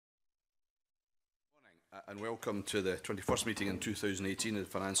And welcome to the 21st meeting in 2018 of the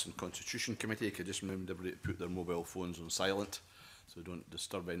Finance and Constitution Committee. I could just remind everybody to put their mobile phones on silent so don't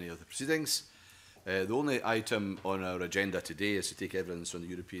disturb any of the proceedings. The only item on our agenda today is to take evidence on the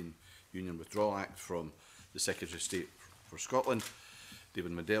European Union Withdrawal Act from the Secretary of State for Scotland.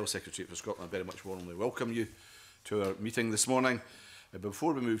 David Maddell, Secretary for Scotland, I very much warmly welcome you to our meeting this morning.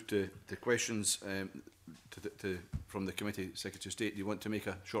 Before we move to questions from the Committee, Secretary of State, do you want to make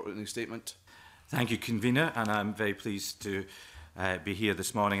a short opening statement? Thank you, Convener, and I'm very pleased to be here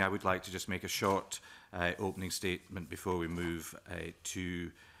this morning. I would like to just make a short opening statement before we move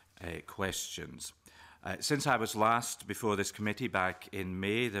to questions. Since I was last before this committee back in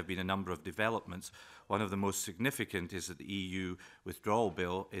May, there have been a number of developments. One of the most significant is that the EU withdrawal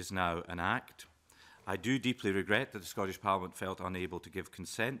bill is now an act. I do deeply regret that the Scottish Parliament felt unable to give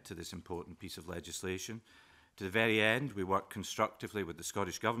consent to this important piece of legislation. To the very end, we worked constructively with the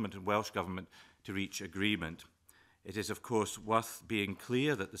Scottish Government and Welsh Government to reach agreement. It is, of course, worth being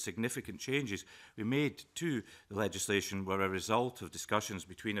clear that the significant changes we made to the legislation were a result of discussions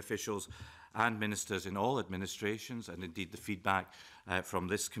between officials and ministers in all administrations, and indeed the feedback from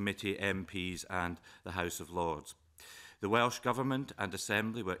this committee, MPs and the House of Lords. The Welsh Government and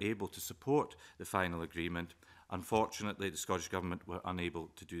Assembly were able to support the final agreement. Unfortunately, the Scottish Government were unable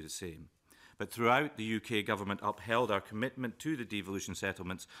to do the same. But throughout, the UK Government upheld our commitment to the devolution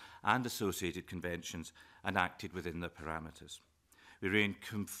settlements and associated conventions and acted within their parameters. We remain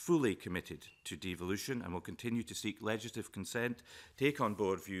fully committed to devolution and will continue to seek legislative consent, take on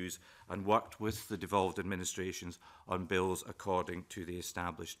board views and work with the devolved administrations on bills according to the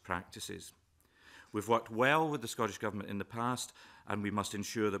established practices. We've worked well with the Scottish Government in the past, and we must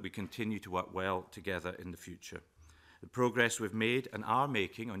ensure that we continue to work well together in the future. The progress we've made and are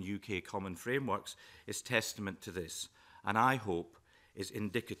making on UK common frameworks is testament to this, and I hope is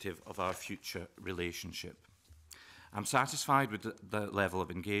indicative of our future relationship. I'm satisfied with the level of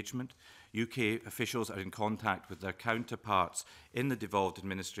engagement. UK officials are in contact with their counterparts in the devolved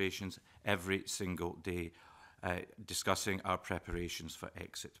administrations every single day, discussing our preparations for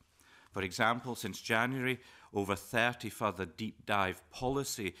exit. For example, since January, over 30 further deep dive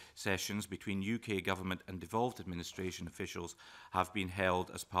policy sessions between UK Government and devolved administration officials have been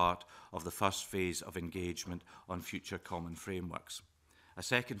held as part of the first phase of engagement on future common frameworks. A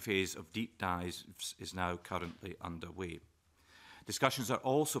second phase of deep dives is now currently underway. Discussions are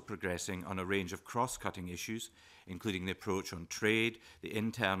also progressing on a range of cross-cutting issues, including the approach on trade, the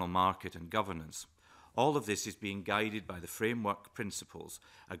internal market and governance. All of this is being guided by the framework principles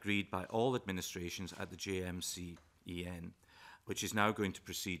agreed by all administrations at the JMC-EN, which is now going to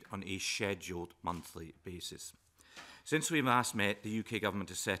proceed on a scheduled monthly basis. Since we last met, the UK Government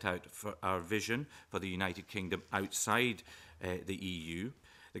has set out for our vision for the United Kingdom outside the EU.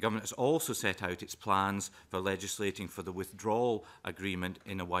 The Government has also set out its plans for legislating for the withdrawal agreement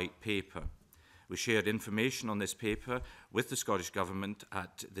in a white paper. We shared information on this paper with the Scottish Government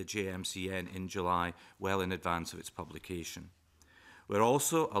at the JMCN in July, well in advance of its publication. We're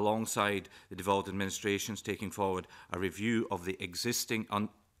also, alongside the devolved administrations, taking forward a review of the existing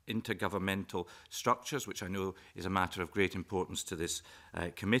intergovernmental structures, which I know is a matter of great importance to this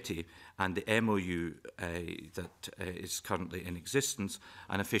committee, and the MOU that is currently in existence,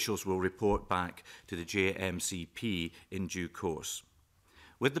 and officials will report back to the JMCP in due course.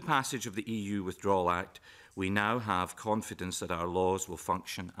 With the passage of the EU Withdrawal Act, we now have confidence that our laws will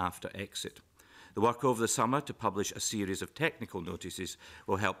function after exit. The work over the summer to publish a series of technical notices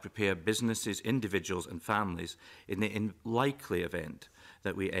will help prepare businesses, individuals and families in the unlikely event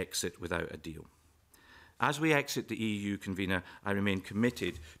that we exit without a deal. As we exit the EU, Convener, I remain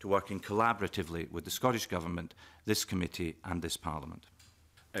committed to working collaboratively with the Scottish Government, this committee and this Parliament.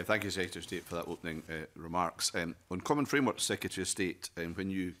 Thank you, Secretary of State, for that opening remarks. On Common Framework, Secretary of State, when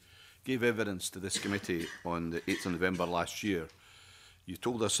you gave evidence to this committee on the 8th of November last year, you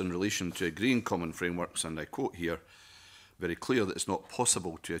told us in relation to agreeing common frameworks, and I quote here, very clear that it's not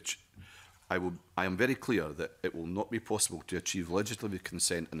possible to I am very clear that it will not be possible to achieve legislative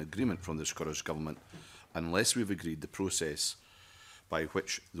consent and agreement from the Scottish Government unless we've agreed the process by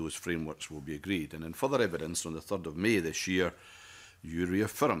which those frameworks will be agreed. And in further evidence, on the 3rd of May this year, you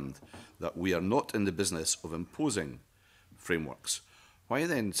reaffirmed that we are not in the business of imposing frameworks. Why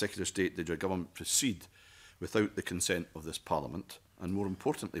then, Secretary of State, did your government proceed without the consent of this Parliament? And more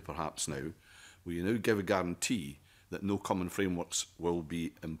importantly, perhaps now, will you now give a guarantee that no common frameworks will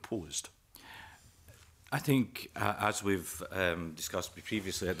be imposed? I think, as we've discussed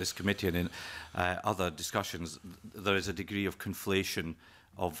previously at this committee and in other discussions, there is a degree of conflation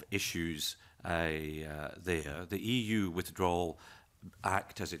of issues there. The EU withdrawal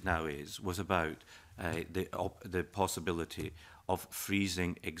Act, as it now is, was about the possibility of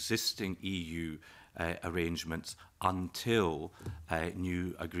freezing existing EU arrangements until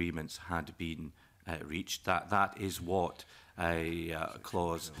new agreements had been reached. That is what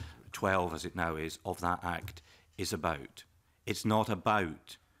Clause 12, as it now is, of that Act is about. It's not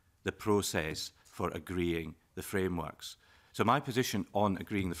about the process for agreeing the frameworks. So my position on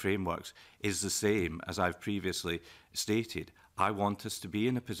agreeing the frameworks is the same as I've previously stated. I want us to be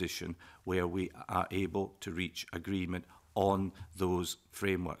in a position where we are able to reach agreement on those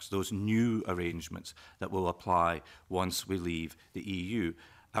frameworks, those new arrangements that will apply once we leave the EU.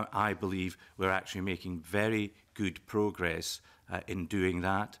 I believe we're actually making very good progress in doing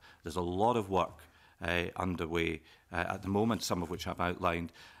that. There's a lot of work underway at the moment, some of which I've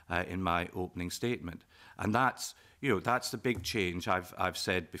outlined in my opening statement. And that's the big change I've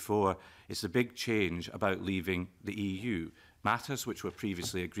said before. It's the big change about leaving the EU. Matters which were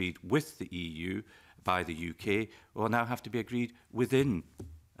previously agreed with the EU by the UK will now have to be agreed within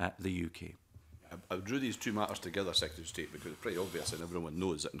the UK. I drew these two matters together, Secretary of State, because it's pretty obvious and everyone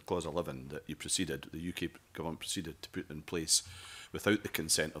knows that in Clause 11 that the UK government proceeded to put in place without the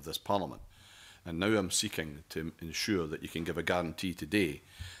consent of this Parliament. And now I'm seeking to ensure that you can give a guarantee today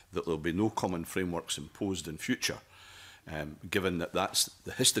that there will be no common frameworks imposed in future. Given that that's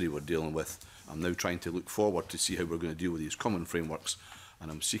the history we're dealing with, I'm now trying to look forward to see how we're going to deal with these common frameworks, and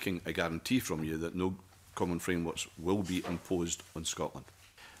I'm seeking a guarantee from you that no common frameworks will be imposed on Scotland.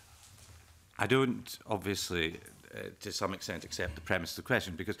 I don't, obviously, to some extent, accept the premise of the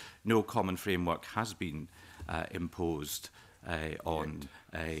question, because no common framework has been imposed on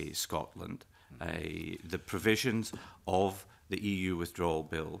Scotland. The provisions of the EU Withdrawal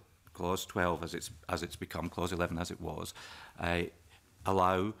Bill, Clause 12 as it's become, Clause 11 as it was,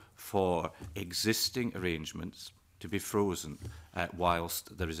 allow for existing arrangements to be frozen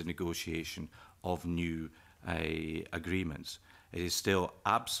whilst there is a negotiation of new agreements. It is still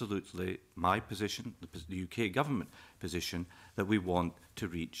absolutely my position, the UK government position, that we want to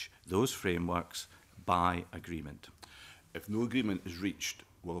reach those frameworks by agreement. If no agreement is reached,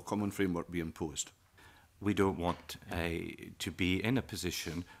 will a common framework be imposed? We don't want to be in a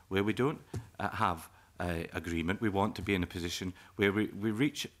position where we don't have agreement. We want to be in a position where we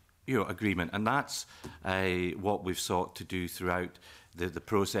reach agreement, and that's what we've sought to do throughout the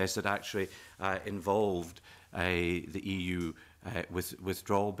process that actually involved the EU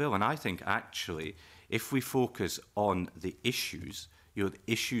withdrawal bill. And I think actually, if we focus on the issues, the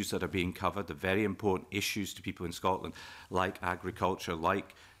issues that are being covered, the very important issues to people in Scotland, like agriculture,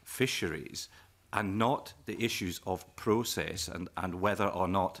 like fisheries, and not the issues of process and whether or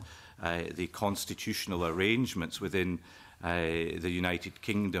not the constitutional arrangements within the United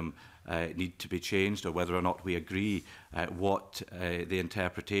Kingdom need to be changed, or whether or not we agree what the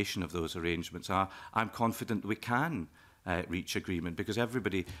interpretation of those arrangements are, I'm confident we can reach agreement, because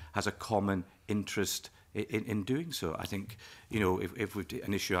everybody has a common interest in doing so. I think, if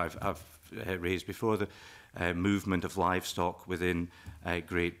an issue I've raised before, the movement of livestock within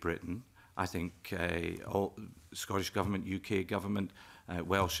Great Britain, I think all Scottish Government, UK Government,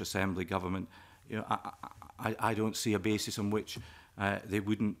 Welsh Assembly Government, I don't see a basis on which they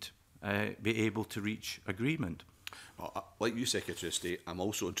wouldn't be able to reach agreement. Well, like you, Secretary of State, I'm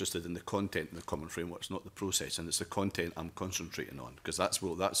also interested in the content of the common frameworks, not the process, and it's the content I'm concentrating on, because that's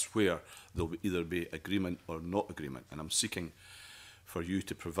where there'll either be agreement or not agreement, and I'm seeking for you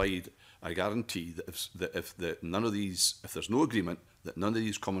to provide a guarantee that if there's no agreement, that none of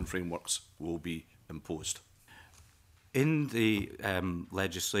these common frameworks will be imposed. In the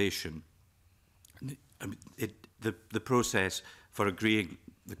legislation, the process for agreeing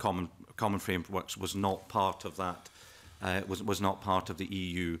the common frameworks was not part of that. Was not part of the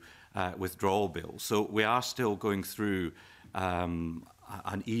EU withdrawal bill. So we are still going through an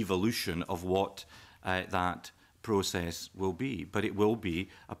evolution of what that process will be. But it will be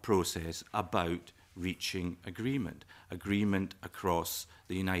a process about reaching agreement across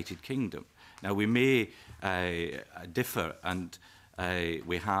the United Kingdom. Now, we may differ, and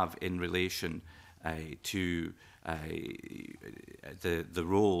we have in relation to the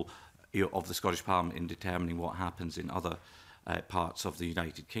role of the Scottish Parliament in determining what happens in other parts of the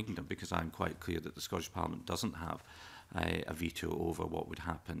United Kingdom, because I'm quite clear that the Scottish Parliament doesn't have a veto over what would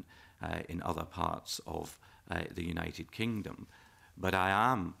happen in other parts of the United Kingdom. But I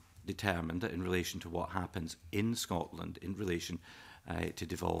am determined that in relation to what happens in Scotland, in relation to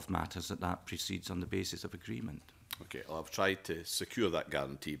devolved matters, that proceeds on the basis of agreement. Okay, well, I've tried to secure that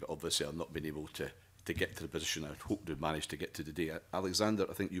guarantee, but obviously I've not been able to get to the position I'd hoped to manage to get to today. Alexander,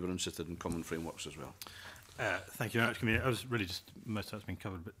 I think you were interested in common frameworks as well. Thank you very much, Convener. I was really just, most of that's been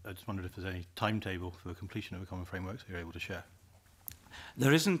covered, but I just wondered if there's any timetable for the completion of the common framework that you're able to share.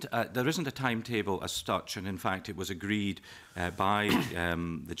 There isn't a timetable as such, and in fact it was agreed by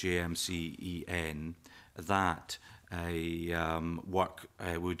the JMCEN that work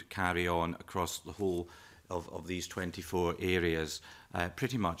would carry on across the whole of these 24 areas,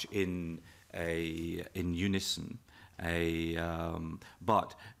 pretty much in unison.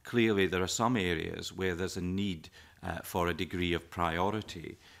 But clearly there are some areas where there's a need for a degree of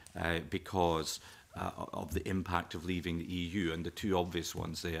priority because of the impact of leaving the EU, and the two obvious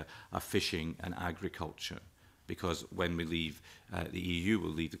ones there are fishing and agriculture, because when we leave the EU, we'll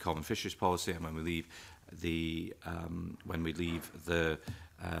leave the common fisheries policy, and when we leave the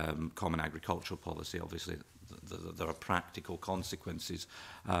common agricultural policy, obviously there are practical consequences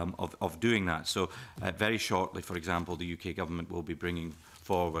of doing that. So very shortly, for example, the UK government will be bringing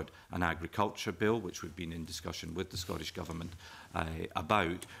forward an agriculture bill, which we've been in discussion with the Scottish Government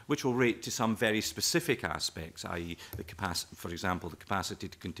about, which will relate to some very specific aspects, i.e. the capacity, for example, the capacity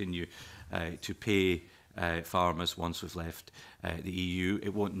to continue to pay farmers once we've left the EU.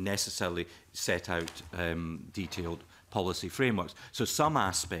 It won't necessarily set out detailed policy frameworks. So some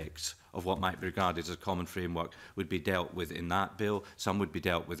aspects of what might be regarded as a common framework would be dealt with in that bill. Some would be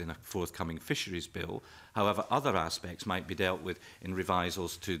dealt with in a forthcoming fisheries bill. However, other aspects might be dealt with in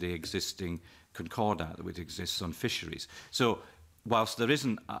revisals to the existing concordat that would exist on fisheries. So whilst there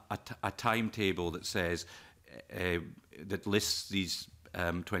isn't a timetable that says that lists these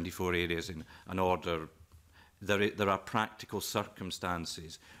 24 areas in an order, there are practical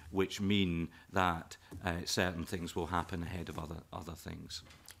circumstances which mean that certain things will happen ahead of other things.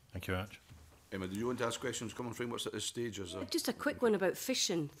 Thank you very much. Emma, do you want to ask questions common frameworks at this stage? Or is there... Just a quick one about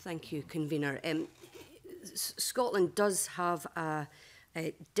fishing. Thank you, Convener. Scotland does have a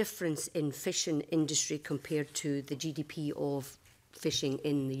difference in fishing industry compared to the GDP of fishing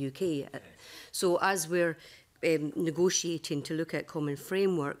in the UK. So as we're negotiating to look at common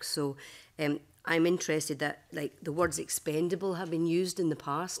frameworks, so I'm interested that the words expendable have been used in the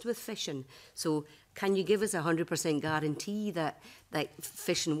past with fishing. So can you give us a 100% guarantee that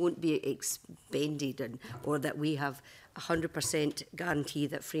fishing won't be expended, or that we have a 100% guarantee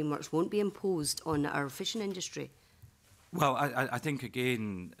that frameworks won't be imposed on our fishing industry? Well, I think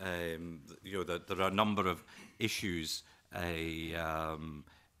again, there are a number of issues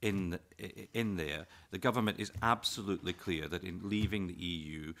in there. The government is absolutely clear that in leaving the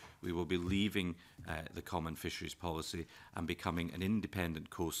EU, we will be leaving the common fisheries policy and becoming an independent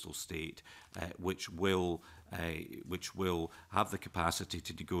coastal state, which will have the capacity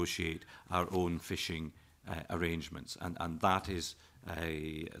to negotiate our own fishing arrangements, and that is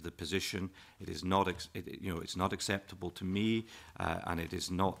the position. It is not, it's not acceptable to me, and it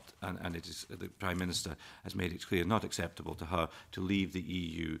is not, and it is, the Prime Minister has made it clear, not acceptable to her to leave the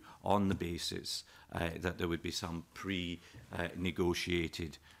EU on the basis that there would be some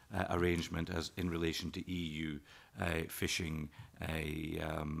pre-negotiated arrangement as in relation to EU fishing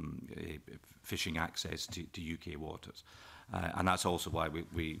fishing access to UK waters. And that's also why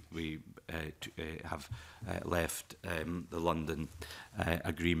we have left the London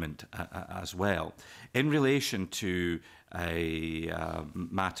Agreement as well. In relation to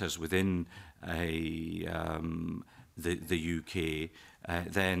matters within the UK,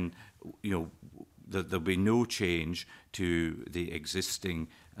 then there'll be no change to the existing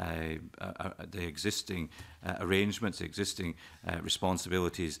arrangements, the existing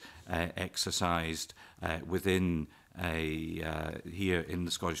responsibilities exercised within here in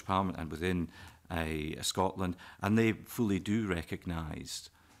the Scottish Parliament and within Scotland, and they fully do recognise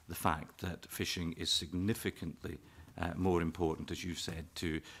the fact that fishing is significantly more important, as you've said,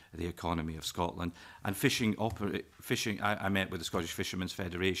 to the economy of Scotland. And fishing, I met with the Scottish Fishermen's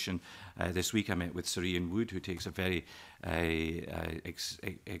Federation this week. I met with Sir Ian Wood, who takes a very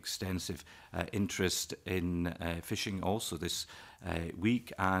extensive interest in fishing also this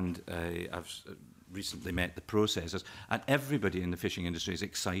week, and I've recently met the processors, and everybody in the fishing industry is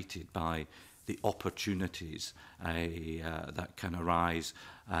excited by the opportunities that can arise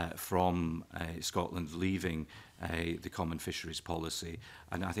from Scotland leaving the common fisheries policy.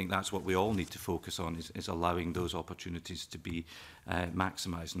 And I think that's what we all need to focus on, is allowing those opportunities to be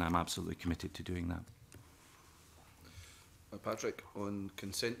maximised, and I'm absolutely committed to doing that. Patrick, on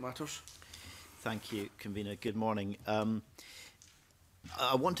consent matters. Thank you, Convener. Good morning.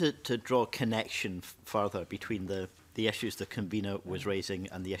 I wanted to draw a connection further between the issues the Convener was raising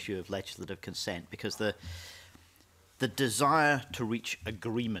and the issue of legislative consent, because the desire to reach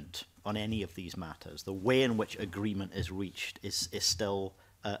agreement on any of these matters, the way in which agreement is reached, is still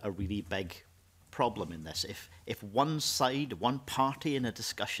a really big problem in this. If one side, one party in a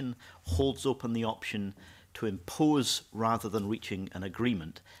discussion holds open the option to impose rather than reaching an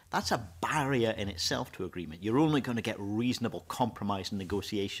agreement, that's a barrier in itself to agreement. You're only going to get reasonable compromise and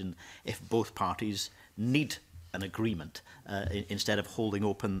negotiation if both parties need an agreement instead of holding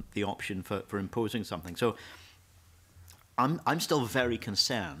open the option for imposing something. So I'm still very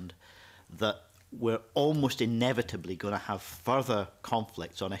concerned that we're almost inevitably going to have further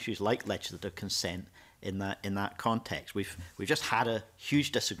conflicts on issues like legislative consent in that context. We've just had a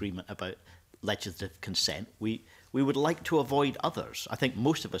huge disagreement about legislative consent. We would like to avoid others. I think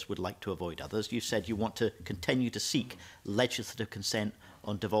most of us would like to avoid others. You said you want to continue to seek legislative consent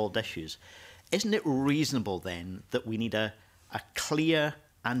on devolved issues. Isn't it reasonable then that we need a clear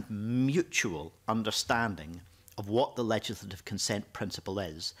and mutual understanding of what the legislative consent principle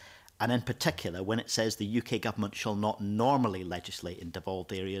is? And in particular, when it says the UK government shall not normally legislate in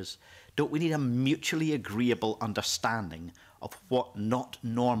devolved areas, don't we need a mutually agreeable understanding of what not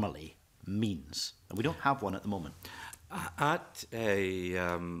normally means? And we don't have one at the moment. At the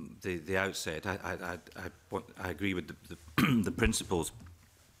outset, I agree with the principles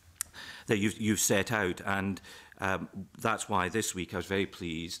that you've set out, and that's why this week I was very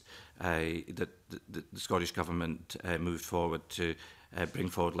pleased that the Scottish Government moved forward to bring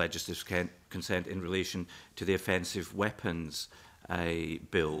forward legislative consent in relation to the offensive weapons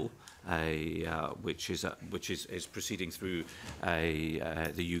bill, which is proceeding through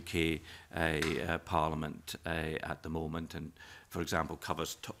the UK Parliament at the moment, and, for example,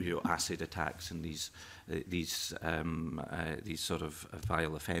 covers acid attacks and these sort of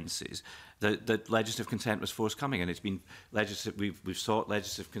vile offences. The legislative consent was forthcoming, and it's been we've sought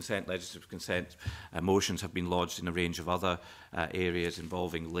legislative consent. Legislative consent motions have been lodged in a range of other areas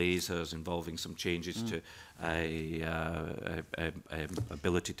involving lasers, involving some changes to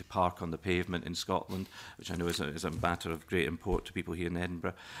ability to park on the pavement in Scotland, which I know is a matter of great import to people here in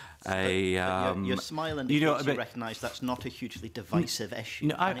Edinburgh. Your smile indicates you recognise that's not a hugely divisive issue.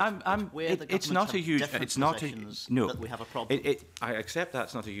 No, it's not a huge. It's not a no. That we have a problem. I accept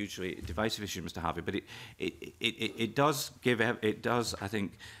that's not a hugely divisive issue, Mr. Harvey, but it does give. It does, I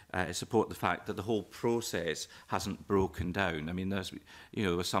think, support the fact that the whole process hasn't broken down. I mean, there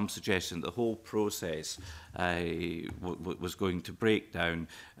was some suggestion that the whole process was going to break down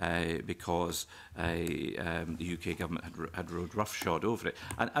because the UK government had rode roughshod over it,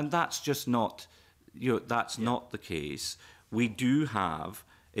 and that's just not. That's not the case. We do have.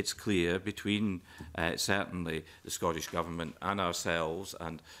 It's clear between certainly the Scottish Government and ourselves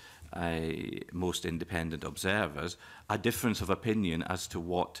and most independent observers, a difference of opinion as to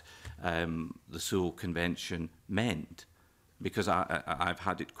what the Seoul Convention meant. Because I've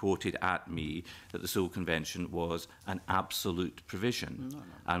had it quoted at me that the Seoul Convention was an absolute provision,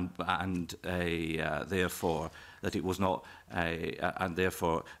 and therefore that it was not, and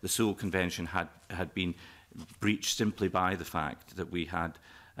therefore the Seoul Convention had been breached simply by the fact that we had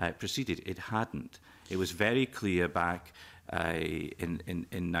proceeded. It hadn't. It was very clear back in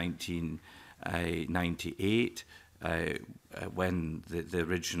 1998 when the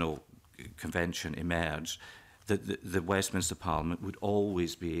original convention emerged, that the Westminster Parliament would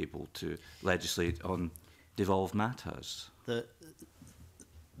always be able to legislate on devolved matters. The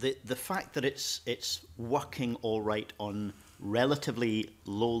fact that it's working all right on relatively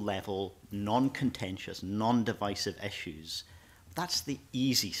low-level, non-contentious, non-divisive issues, that's the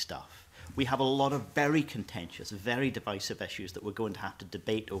easy stuff. We have a lot of very contentious, very divisive issues that we're going to have to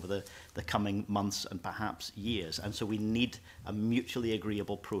debate over the coming months and perhaps years, and so we need a mutually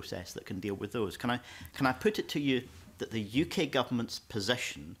agreeable process that can deal with those. Can I put it to you that the UK government's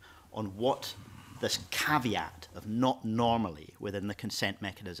position on what this caveat of not normally within the consent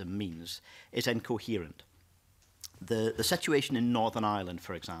mechanism means is incoherent? The situation in Northern Ireland,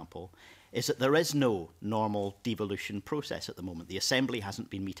 for example, is that there is no normal devolution process at the moment. The Assembly hasn't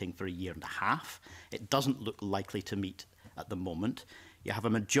been meeting for a year and a half. It doesn't look likely to meet at the moment. You have a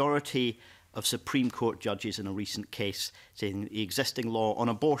majority of Supreme Court judges in a recent case saying the existing law on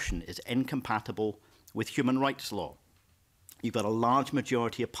abortion is incompatible with human rights law. You've got a large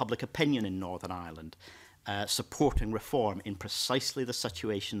majority of public opinion in Northern Ireland supporting reform in precisely the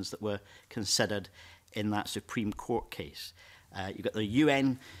situations that were considered in that Supreme Court case. You've got the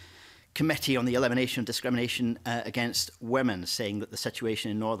UN Committee on the Elimination of Discrimination Against Women saying that the situation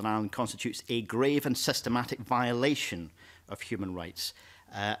in Northern Ireland constitutes a grave and systematic violation of human rights.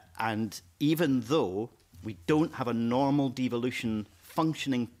 And even though we don't have a normal devolution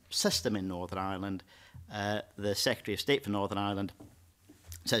functioning system in Northern Ireland, the Secretary of State for Northern Ireland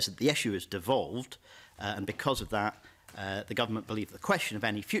says that the issue is devolved, and because of that, The government believe the question of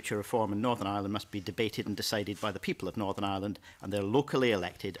any future reform in Northern Ireland must be debated and decided by the people of Northern Ireland and their locally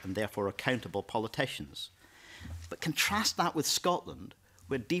elected and therefore accountable politicians. But contrast that with Scotland,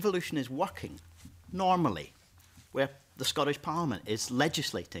 where devolution is working normally, where the Scottish Parliament is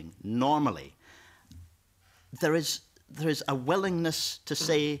legislating normally. There is a willingness to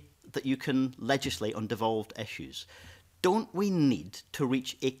say that you can legislate on devolved issues. Don't we need to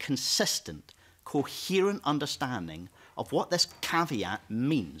reach a consistent, coherent understanding of what this caveat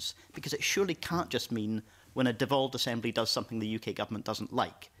means? Because it surely can't just mean when a devolved assembly does something the UK government doesn't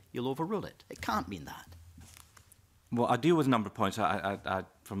like, you'll overrule it. It can't mean that. Well, I deal with a number of points.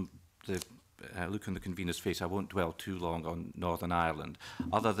 From the look on the convener's face, I won't dwell too long on Northern Ireland,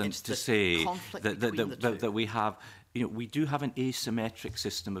 other than to say that we have, we do have an asymmetric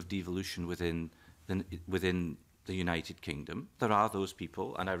system of devolution within the United Kingdom. There are those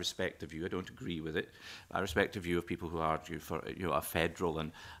people, and I respect the view. I don't agree with it. I respect the view of people who argue for a federal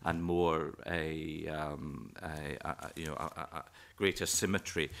and more greater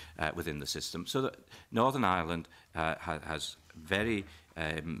symmetry within the system. So that Northern Ireland has very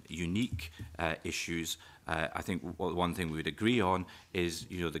unique issues. I think one thing we would agree on is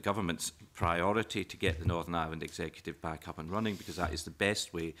the government's priority to get the Northern Ireland Executive back up and running, because that is the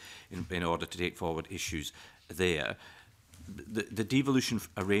best way in order to take forward issues there. The devolution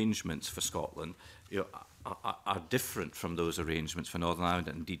arrangements for Scotland are different from those arrangements for Northern Ireland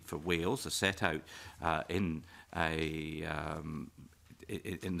and indeed for Wales. They're set out in the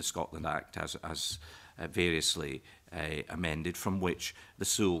Scotland Act as variously amended, from which the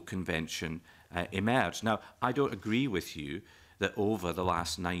Sewell Convention emerged. Now, I don't agree with you that over the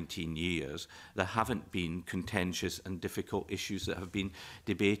last 19 years there haven't been contentious and difficult issues that have been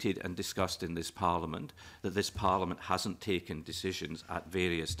debated and discussed in this Parliament, that this Parliament hasn't taken decisions at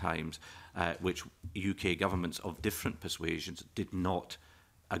various times which UK governments of different persuasions did not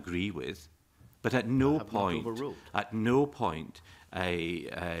agree with. But at no point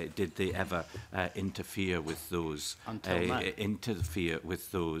did they ever interfere with those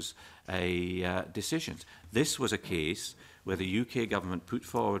decisions. This was a case where the UK government put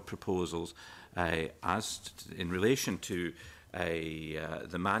forward proposals in relation to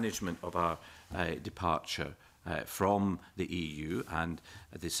the management of our departure from the EU and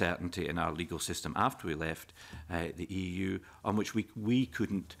the certainty in our legal system after we left the EU, on which we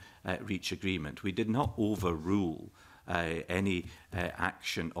couldn't reach agreement. We did not overrule any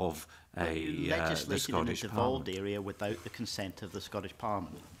action of the Scottish in a devolved area without the consent of the Scottish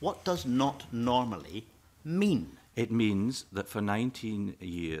Parliament. What does not normally mean? It means that for 19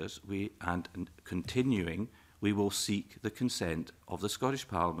 years, and continuing, we will seek the consent of the Scottish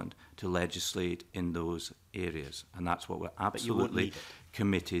Parliament to legislate in those areas. And that's what we're absolutely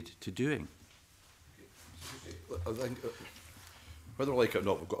committed to doing. I think, whether we like it or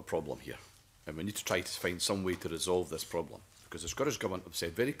not, we've got a problem here. And we need to try to find some way to resolve this problem. Because the Scottish Government have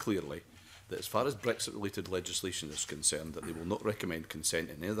said very clearly that as far as Brexit-related legislation is concerned, that they will not recommend consent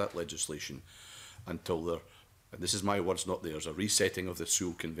in any of that legislation until there, and this is my words, not theirs, a resetting of the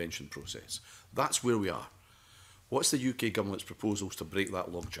Sewell Convention process. That's where we are. What's the UK Government's proposals to break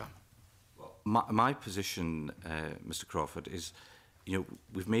that logjam? My position, Mr Crawford, is,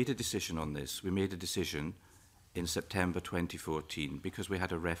 we've made a decision on this. We made a decision in September 2014 because we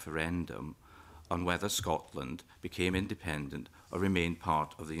had a referendum on whether Scotland became independent or remained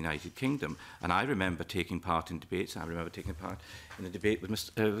part of the United Kingdom. And I remember taking part in debates. I remember taking part in a debate with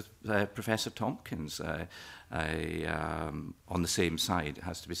Professor Tompkins on the same side, it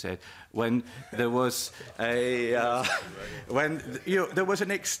has to be said, when there was there was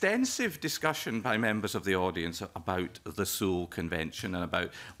an extensive discussion by members of the audience about the Sewell Convention and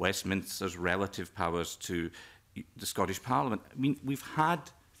about Westminster's relative powers to the Scottish Parliament. I mean, we've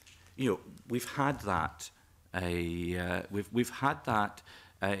had that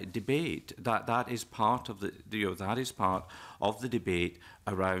debate. That is part of the debate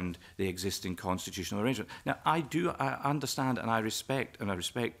around the existing constitutional arrangement. Now, I understand and I respect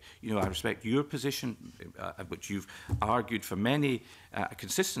your position, which you've argued for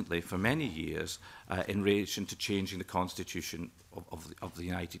consistently for many years in relation to changing the constitution of the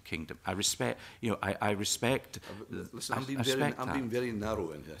United Kingdom. I respect. I respect. Listen, I'm being very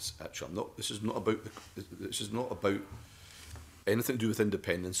narrow in this. Actually, This is not about anything to do with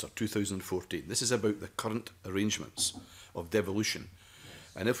independence or 2014. This is about the current arrangements of devolution.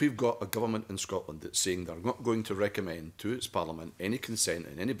 And if we've got a government in Scotland that's saying they're not going to recommend to its Parliament any consent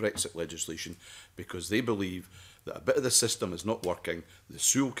in any Brexit legislation because they believe that a bit of the system is not working, the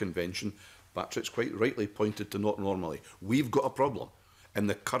Sewell Convention, Patrick's quite rightly pointed to not normally. We've got a problem in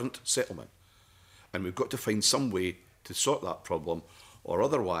the current settlement. And we've got to find some way to sort that problem, or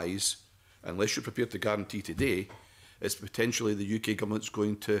otherwise, unless you're prepared to guarantee today, it's potentially the UK government's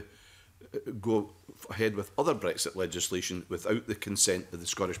going to go ahead with other Brexit legislation without the consent of the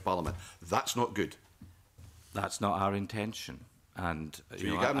Scottish Parliament. That's not good. That's not our intention. And So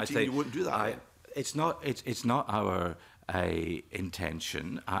you guarantee you won't do that? It's not our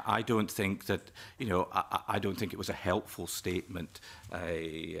intention. I don't think that, you know, I don't think it was a helpful statement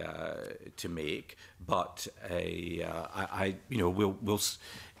to make. But you know,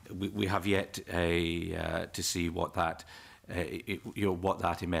 we have yet to see what that. You know, what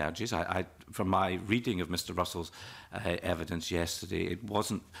that emerges. From my reading of Mr. Russell's evidence yesterday, it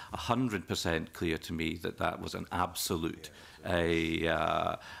wasn't 100% clear to me that that was an absolute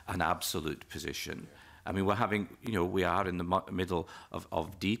position. I mean, we are in the middle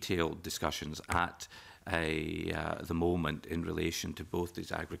of detailed discussions at the moment in relation to both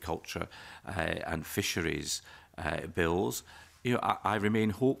these agriculture and fisheries bills. You know, I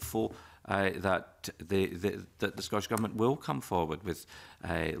remain hopeful that the Scottish Government will come forward with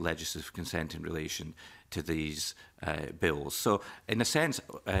legislative consent in relation to these bills. So, in a sense,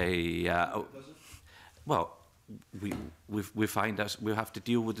 well, we have to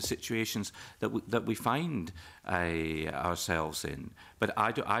deal with the situations that we find ourselves in. But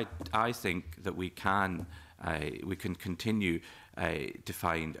I think that we can continue to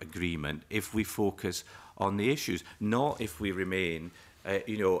find agreement if we focus on the issues, not if we remain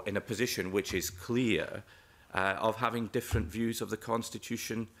you know, in a position which is clear of having different views of the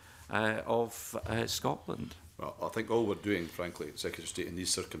Constitution of Scotland. Well, I think all we're doing, frankly, Secretary of State, in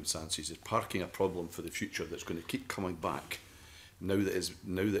these circumstances is parking a problem for the future that's going to keep coming back now that it's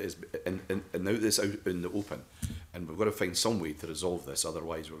out in the open. And we've got to find some way to resolve this,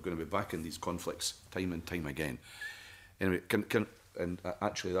 otherwise we're going to be back in these conflicts time and time again. Anyway,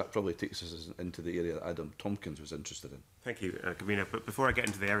 actually that probably takes us into the area that Adam Tompkins was interested in. Thank you, Convener. But before I get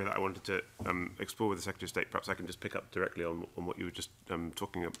into the area that I wanted to explore with the Secretary of State, perhaps I can just pick up directly on what you were just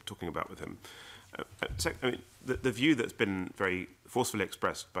talking about with him. I mean, the view that's been very forcefully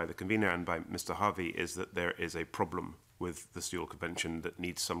expressed by the Convener and by Mr. Harvey is that there is a problem with the Sewell Convention that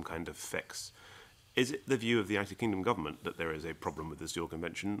needs some kind of fix. Is it the view of the United Kingdom government that there is a problem with the Sewell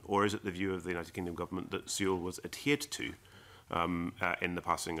Convention, or is it the view of the United Kingdom government that Sewell was adhered to in the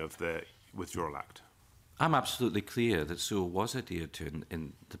passing of the Withdrawal Act? I'm absolutely clear that Sewell was adhered to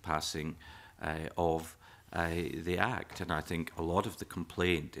in the passing of the Act, and I think a lot of the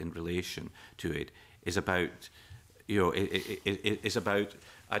complaint in relation to it is about, you know, it is about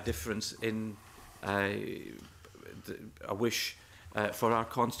a difference in a wish for our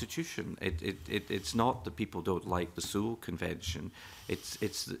constitution. It's not that people don't like the Sewell Convention,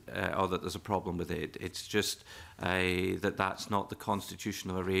 or that there's a problem with it. It's just that that's not the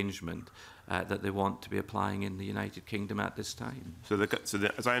constitutional arrangement that they want to be applying in the United Kingdom at this time. So,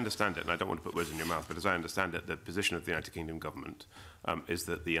 as I understand it, and I don't want to put words in your mouth, but as I understand it, the position of the United Kingdom government is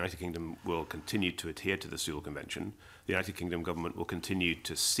that the United Kingdom will continue to adhere to the Sewell Convention. The United Kingdom government will continue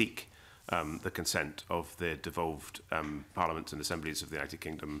to seek the consent of the devolved parliaments and assemblies of the United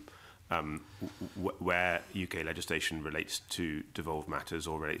Kingdom where UK legislation relates to devolved matters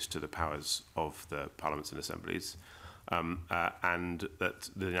or relates to the powers of the parliaments and assemblies, and that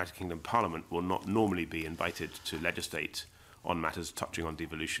the United Kingdom Parliament will not normally be invited to legislate on matters touching on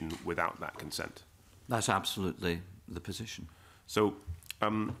devolution without that consent. That's absolutely the position. So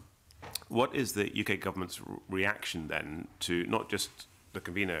what is the UK government's reaction then to not just the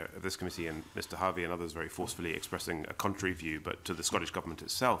convener of this committee and Mr. Harvey and others very forcefully expressing a contrary view, but to the Scottish government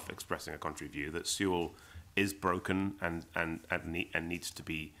itself expressing a contrary view that Sewell is broken and needs to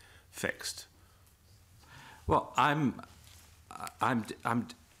be fixed? Well, I'm,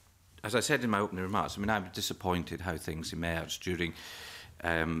 as I said in my opening remarks, I mean, I'm disappointed how things emerged during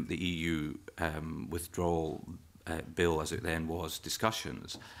the EU withdrawal bill, as it then was,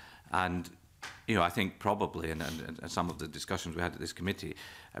 discussions. And you know, I think probably, and some of the discussions we had at this committee,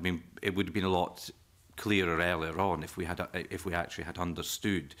 I mean, it would have been a lot clearer earlier on if we actually had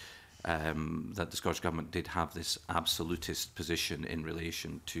understood that the Scottish Government did have this absolutist position in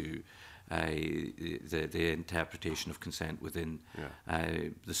relation to the interpretation of consent within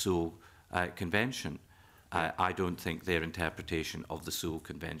the Sewell Convention. I don't think their interpretation of the Sewell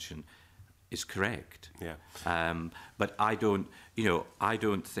Convention is correct. Yeah. But I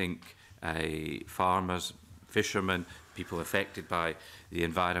don't think farmers, fishermen, people affected by the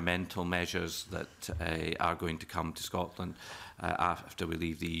environmental measures that are going to come to Scotland after we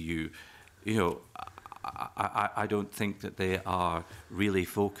leave the EU, you know, I don't think that they are really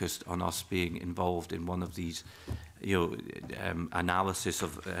focused on us being involved in one of these analysis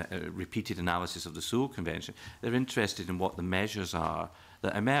of repeated analysis of the Sewell Convention. They're interested in what the measures are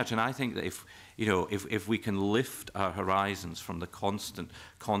that emerge. And I think that if we can lift our horizons from the constant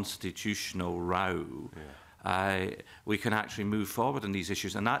constitutional row, we can actually move forward on these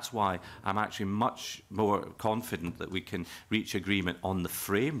issues. And that's why I'm actually much more confident that we can reach agreement on the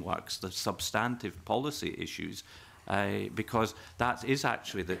frameworks, the substantive policy issues, because that is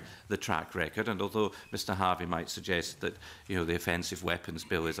actually the track record. And although Mr Harvey might suggest that the offensive weapons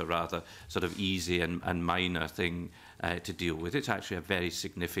bill is a rather sort of easy and minor thing to deal with, it's actually a very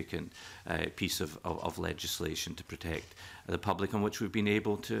significant piece of legislation to protect the public on which we've been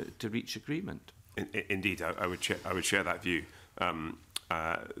able to reach agreement. Indeed, I would share that view.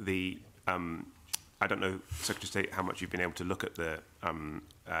 I don't know, Secretary of State, how much you've been able to look at the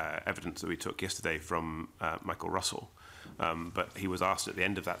evidence that we took yesterday from Michael Russell, but he was asked at the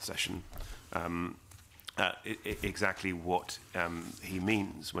end of that session exactly what he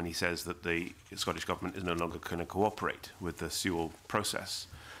means when he says that the Scottish Government is no longer going to cooperate with the Sewell process.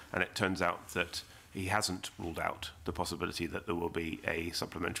 And it turns out that he hasn't ruled out the possibility that there will be a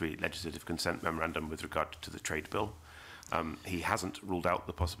supplementary legislative consent memorandum with regard to the trade bill. He hasn't ruled out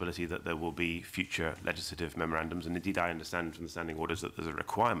the possibility that there will be future legislative memorandums, and indeed I understand from the standing orders that there's a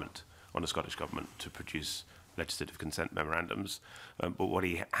requirement on the Scottish Government to produce legislative consent memorandums, but what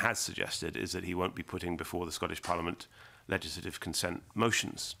he has suggested is that he won't be putting before the Scottish Parliament legislative consent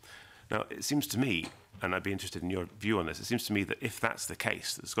motions. Now, it seems to me, and I'd be interested in your view on this, it seems to me that if that's the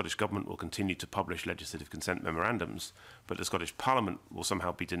case, the Scottish Government will continue to publish legislative consent memorandums, but the Scottish Parliament will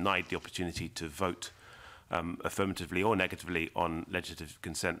somehow be denied the opportunity to vote affirmatively or negatively on legislative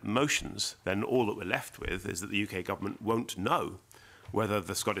consent motions, then all that we're left with is that the UK government won't know whether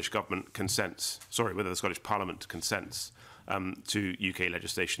the Scottish government consents, whether the Scottish Parliament consents to UK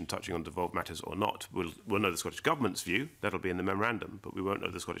legislation touching on devolved matters or not. We'll know the Scottish government's view, that'll be in the memorandum, but we won't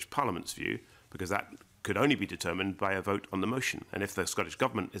know the Scottish Parliament's view because that could only be determined by a vote on the motion. And if the Scottish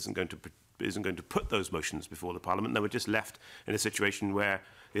government isn't going to put those motions before the Parliament, then we're just left in a situation where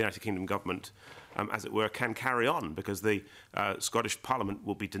the United Kingdom government, as it were, can carry on because the Scottish Parliament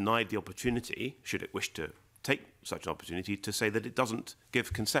will be denied the opportunity, should it wish to take such an opportunity, to say that it doesn't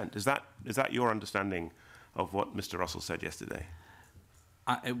give consent. Is that your understanding of what Mr Russell said yesterday?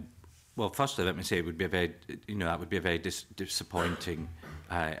 Well, firstly, let me say it would be a very, that would be a very disappointing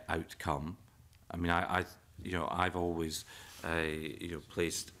outcome. I mean, I've always,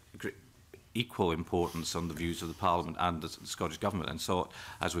 placed equal importance on the views of the Parliament and the Scottish Government, and sought,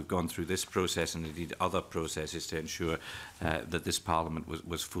 as we've gone through this process and indeed other processes, to ensure that this Parliament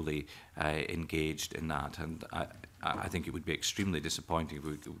was fully engaged in that. And I think it would be extremely disappointing if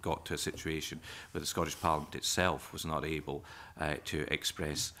we got to a situation where the Scottish Parliament itself was not able to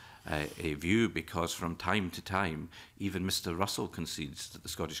express a view, because from time to time, even Mr Russell concedes that the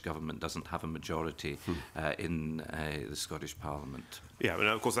Scottish Government doesn't have a majority in the Scottish Parliament. Yeah, and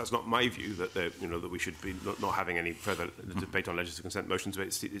of course that's not my view that that we should be not having any further debate on legislative consent motions. But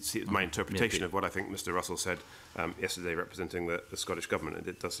it's my interpretation of what I think Mr Russell said yesterday, representing the Scottish Government, and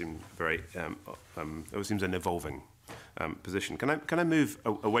it does seem very it seems an evolving position. Can I move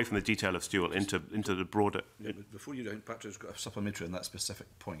away from the detail of Sewell into the broader? Before you don't, Patrick's got a supplementary on that specific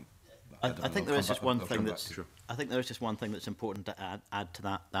point. I think there is just one thing that's. I think there is just one thing that's important to add to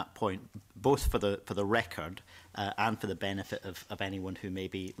that point, both for the record and for the benefit of anyone who may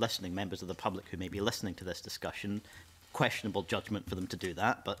be listening, members of the public who may be listening to this discussion. Questionable judgment for them to do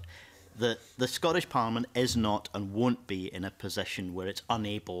that, but the Scottish Parliament is not and won't be in a position where it's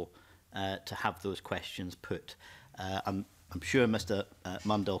unable to have those questions put. I'm sure Mr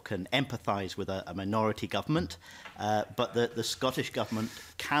Mundell can empathise with a minority government, but the Scottish Government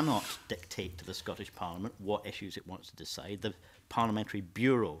cannot dictate to the Scottish Parliament what issues it wants to decide. The Parliamentary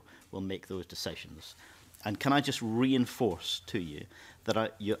Bureau will make those decisions. And can I just reinforce to you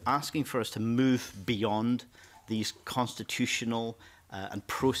that you're asking for us to move beyond these constitutional and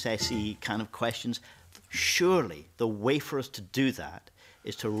processy kind of questions? Surely the way for us to do that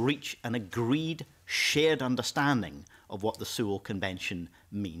is to reach an agreed, shared understanding of what the Sewell Convention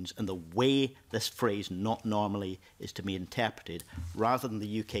means and the way this phrase "not normally" is to be interpreted, rather than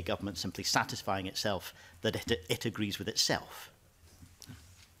the UK government simply satisfying itself that it agrees with itself.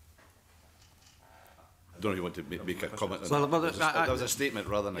 I don't know if you want to make a comment on well, that. That was a statement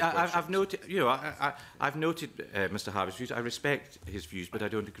rather than a question. I've noted, I've noted Mr Harvey's views. I respect his views, but I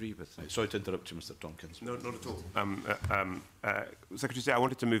don't agree with them. Sorry to interrupt you, Mr Tompkins. No, not at all. Secretary of State, I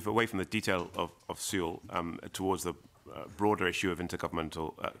wanted to move away from the detail of Sewell towards the broader issue of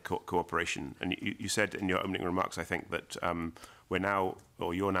intergovernmental cooperation. And you said in your opening remarks, I think, that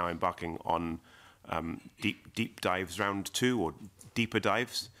you're now embarking on deep dives round 2 or deeper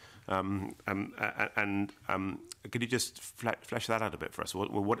dives? Could you just flesh that out a bit for us?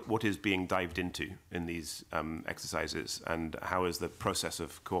 What is being dived into in these exercises, and how is the process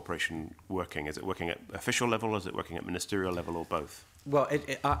of cooperation working? Is it working at official level, is it working at ministerial level, or both? Well,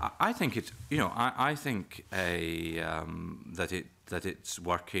 I think it's, you know, I think that it's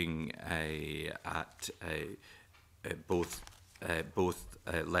working at both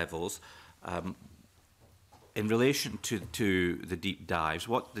levels. In relation to the deep dives,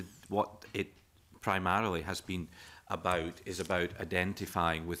 what it primarily has been about is about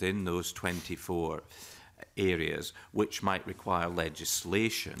identifying within those 24 areas which might require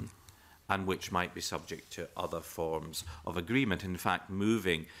legislation and which might be subject to other forms of agreement. In fact,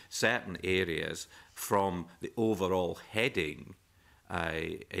 moving certain areas from the overall heading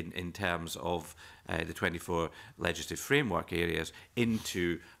in terms of the 24 legislative framework areas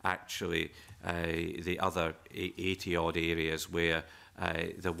into actually the other 80-odd areas where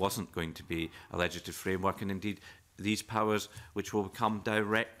there wasn't going to be a legislative framework, and indeed these powers which will come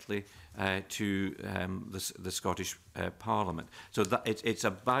directly to the Scottish Parliament. So that it's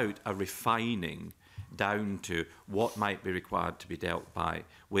about a refining down to what might be required to be dealt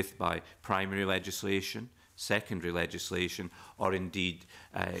with by primary legislation, secondary legislation, or indeed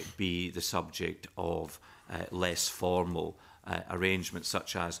be the subject of less formal arrangements,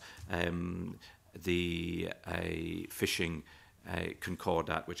 such as the Fishing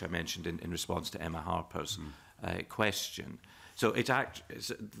Concordat, which I mentioned in response to Emma Harper's question. So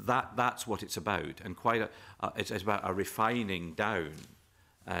that's what it's about, and it's about a refining down,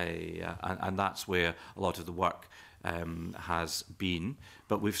 and that's where a lot of the work has been.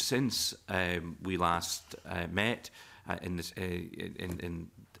 But we've since we last met in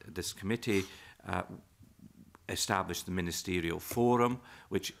this committee, established the Ministerial Forum,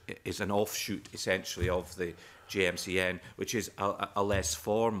 which is an offshoot essentially of the JMCN, which is a less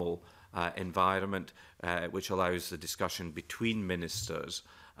formal environment which allows the discussion between ministers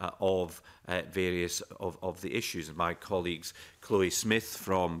of various of the issues. And my colleagues Chloe Smith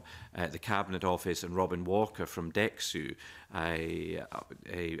from the Cabinet Office and Robin Walker from DEXU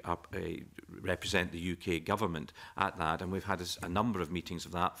represent the UK government at that, and we've had a number of meetings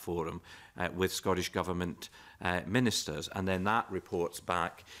of that forum with Scottish Government ministers, and then that reports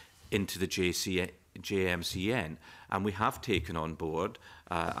back into the JMCN, and we have taken on board,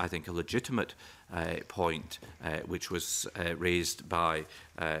 I think, a legitimate point which was raised by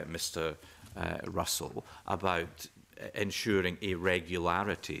Mr. Russell about ensuring a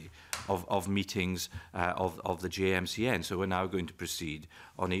regularity of meetings of the JMCN. So we're now going to proceed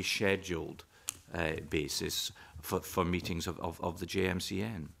on a scheduled basis for meetings of the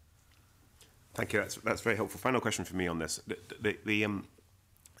JMCN. Thank you. That's very helpful. Final question for me on this.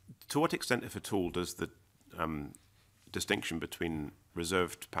 To what extent, if at all, does the distinction between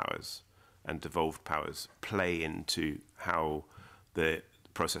reserved powers and devolved powers play into how the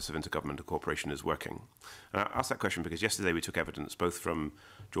process of intergovernmental cooperation is working? And I ask that question because yesterday we took evidence both from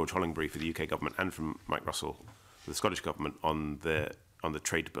George Hollingbury for the UK government and from Mike Russell for the Scottish government on the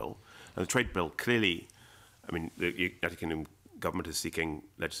trade bill. And the trade bill clearly, I mean, the United Kingdom government is seeking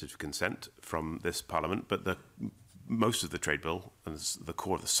legislative consent from this Parliament, but most of the trade bill, and the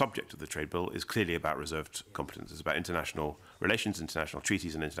core of the subject of the trade bill, is clearly about reserved competence. It's about international relations, international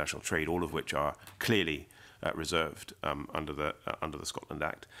treaties and international trade, all of which are clearly reserved under the Scotland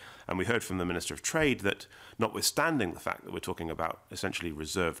Act. And we heard from the Minister of Trade that, notwithstanding the fact that we're talking about essentially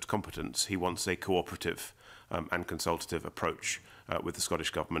reserved competence, he wants a cooperative and consultative approach with the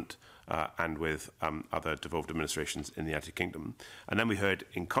Scottish Government and with other devolved administrations in the United Kingdom. And then we heard,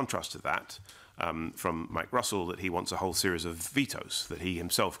 in contrast to that, from Mike Russell, that he wants a whole series of vetoes that he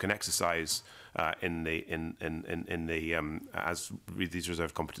himself can exercise as these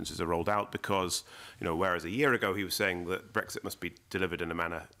reserved competences are rolled out, because, you know, whereas a year ago he was saying that Brexit must be delivered in a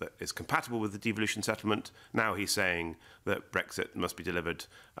manner that is compatible with the devolution settlement, now he's saying that Brexit must be delivered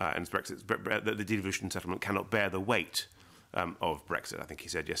and that the devolution settlement cannot bear the weight of Brexit, I think he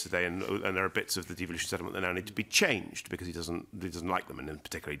said yesterday, and there are bits of the devolution settlement that now need to be changed because he doesn't like them, and in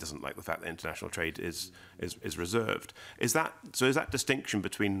particular he doesn't like the fact that international trade is reserved. Is that distinction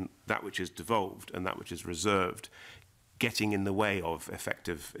between that which is devolved and that which is reserved getting in the way of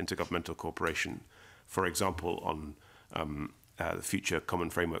effective intergovernmental cooperation, for example, on the future common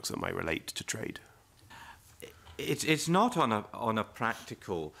frameworks that might relate to trade? It's not on a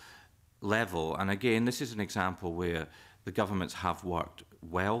practical level, and again, this is an example where the governments have worked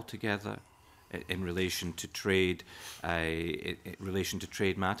well together in relation to trade,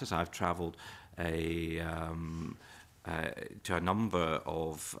 matters. I've travelled to a number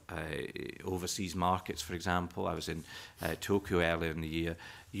of overseas markets. For example, I was in Tokyo earlier in the year.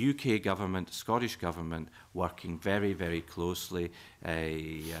 UK government, Scottish government, working very, very closely,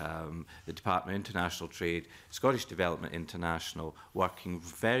 the Department of International Trade, Scottish Development International, working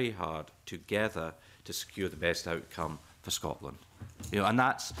very hard together to secure the best outcome for Scotland. And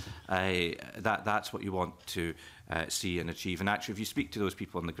that's what you want to see and achieve. And actually, if you speak to those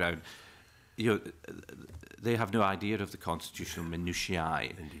people on the ground, they have no idea of the constitutional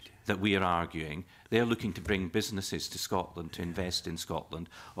minutiae that we are arguing. They're looking to bring businesses to Scotland, to invest in Scotland,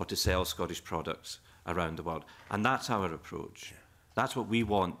 or to sell Scottish products around the world. And that's our approach. That's what we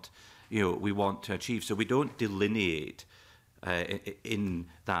want, we want to achieve. So we don't delineate in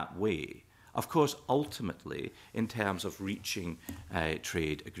that way. Of course, ultimately, in terms of reaching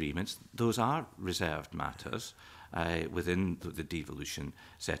trade agreements, those are reserved matters within the devolution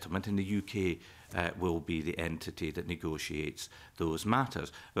settlement, and the UK will be the entity that negotiates those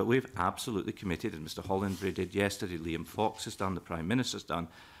matters. But we've absolutely committed, and Mr Hollandbury did yesterday, Liam Fox has done, the Prime Minister's done,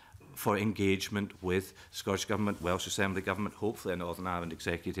 for engagement with Scottish Government, Welsh Assembly Government, hopefully a Northern Ireland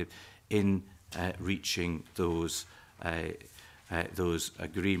Executive, in reaching those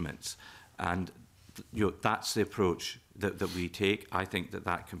agreements. And that's the approach that we take. I think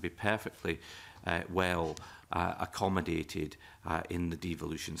that can be perfectly well accommodated in the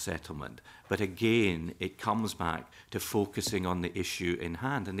devolution settlement. But again, it comes back to focusing on the issue in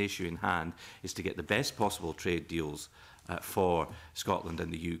hand. And the issue in hand is to get the best possible trade deals for Scotland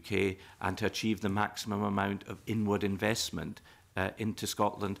and the UK, and to achieve the maximum amount of inward investment into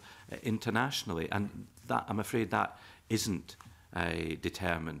Scotland internationally. And that, I'm afraid, that isn't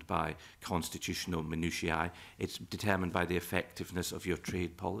determined by constitutional minutiae. It's determined by the effectiveness of your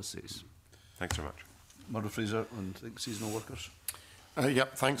trade policies. Thanks very much. Murdo Fraser on seasonal workers.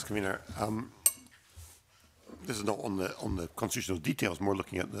 Thanks, Convener. This is not on the constitutional details, more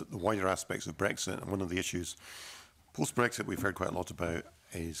looking at the wider aspects of Brexit. And one of the issues post-Brexit we've heard quite a lot about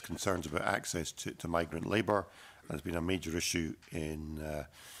is concerns about access to migrant labour. And it's been a major issue in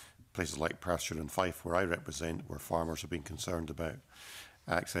places like Perthshire and Fife, where I represent, where farmers have been concerned about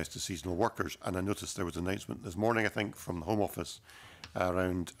access to seasonal workers. And I noticed there was an announcement this morning, I think, from the Home Office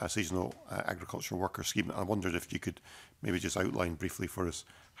around a seasonal agricultural worker scheme. I wondered if you could maybe just outline briefly for us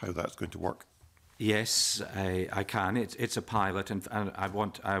how that's going to work. Yes, I can. It's a pilot, and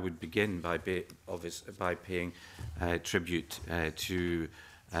I would begin by paying tribute to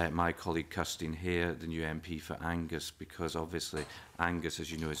my colleague Kirstine Hare, the new MP for Angus, because obviously Angus,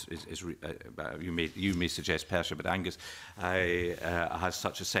 as you know, you may suggest Perthshire, but Angus has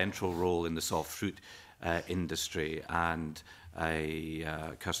such a central role in the soft fruit industry, and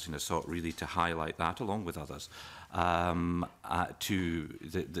Kirstine has sought really to highlight that, along with others, to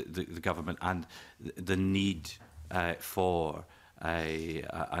the government, and the need for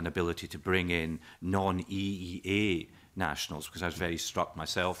an ability to bring in non-EEA nationals, because I was very struck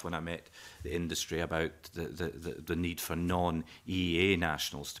myself when I met the industry about the need for non-EEA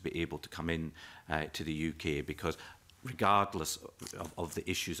nationals to be able to come in to the UK, because regardless of the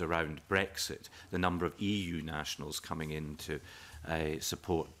issues around Brexit, the number of EU nationals coming in to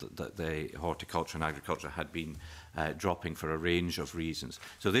support the horticulture and agriculture had been dropping for a range of reasons.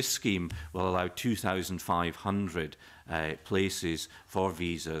 So this scheme will allow 2,500 places for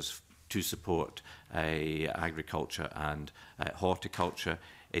visas to support agriculture and horticulture.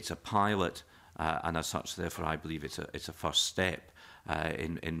 It's a pilot, and as such, therefore, I believe it's a first step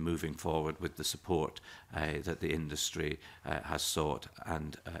in moving forward with the support that the industry has sought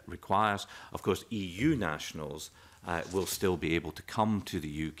and requires. Of course, EU nationals will still be able to come to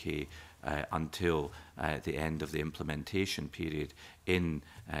the UK until the end of the implementation period in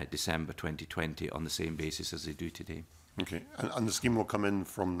December 2020 on the same basis as they do today. Okay, and the scheme will come in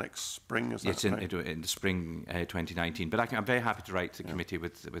from next spring, is that it's right? in the spring 2019, but I'm very happy to write to the committee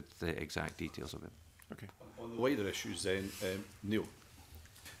with the exact details of it. Okay. On the wider issues then, Neil.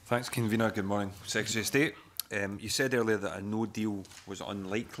 Thanks, Convener. Good morning, Secretary of State. You said earlier that a no deal was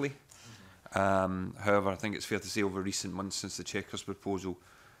unlikely. However, I think it's fair to say over recent months since the Chequers proposal,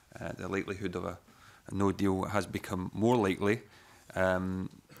 the likelihood of a no deal has become more likely.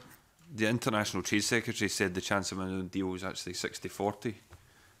 The International Trade Secretary said the chance of a no deal was actually 60-40,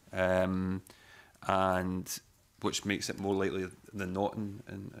 and which makes it more likely than not,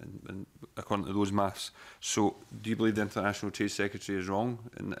 in according to those maths. So, do you believe the International Trade Secretary is wrong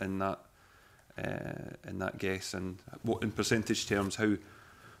in that guess? And what, in percentage terms, how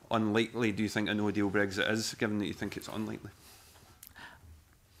unlikely do you think a no-deal Brexit is, given that you think it's unlikely?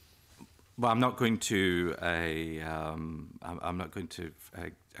 Well, I'm not going to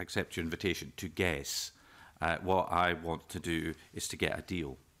accept your invitation to guess what I want to do is to get a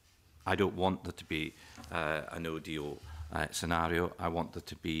deal. I don't want there to be a no-deal scenario. I want there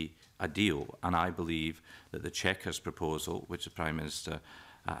to be a deal. And I believe that the Chequers proposal, which the Prime Minister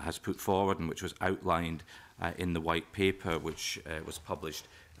has put forward and which was outlined in the White Paper, which was published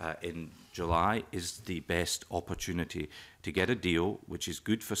in July, is the best opportunity to get a deal which is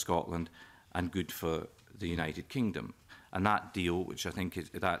good for Scotland and good for the United Kingdom. And that deal, which I think is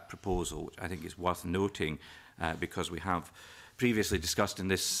that proposal, which I think is worth noting, because we have previously discussed in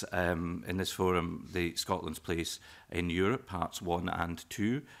this forum the Scotland's place in Europe, parts 1 and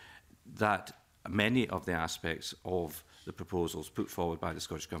 2, that many of the aspects of the proposals put forward by the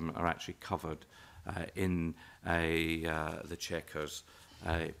Scottish Government are actually covered in the Chequers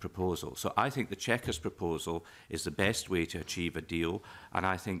proposal. So I think the Chequers proposal is the best way to achieve a deal, and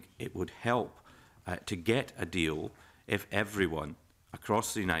I think it would help to get a deal if everyone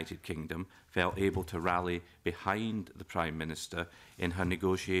across the United Kingdom felt able to rally behind the Prime Minister in her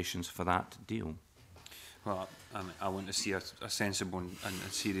negotiations for that deal. Well, I want to see a sensible and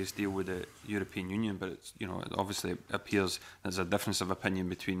serious deal with the European Union, but it's, you know, it obviously appears there's a difference of opinion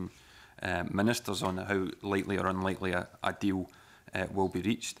between ministers on how likely or unlikely a deal will be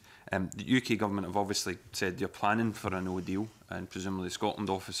reached. The UK government have obviously said you're planning for a no deal, and presumably the Scotland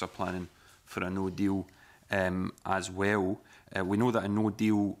office are planning for a no deal as well. We know that a no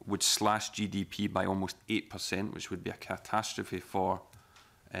deal would slash GDP by almost 8%, which would be a catastrophe for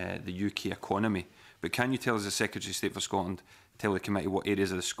the UK economy. But can you tell us, as Secretary of State for Scotland, tell the committee what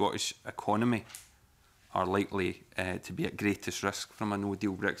areas of the Scottish economy are likely to be at greatest risk from a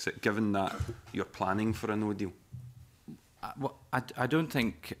no-deal Brexit, given that you're planning for a no-deal? Well, I don't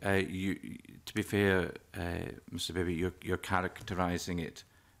think, to be fair, Mr Bibby, you're characterising it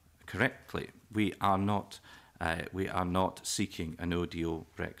correctly. We are not seeking a no-deal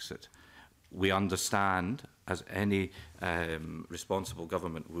Brexit. We understand, as any responsible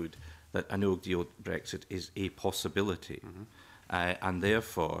government would, that a no-deal Brexit is a possibility, and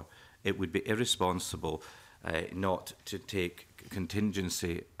therefore it would be irresponsible not to take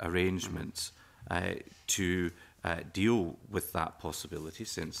contingency arrangements to deal with that possibility,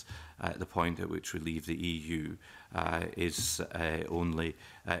 since the point at which we leave the EU is only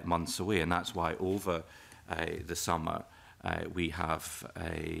months away. And that's why over the summer we have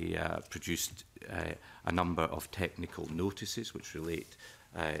produced a number of technical notices which relate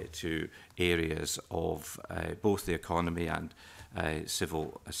to areas of both the economy and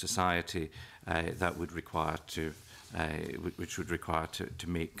civil society that would require to which would require to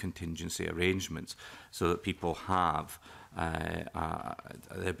make contingency arrangements, so that people have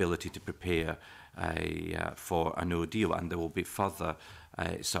the ability to prepare for a no deal, and there will be further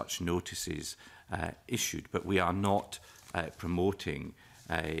such notices issued. But we are not promoting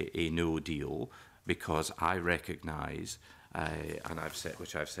a no deal, because I recognise, and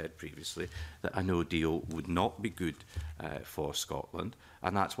which I've said previously, that a no deal would not be good for Scotland,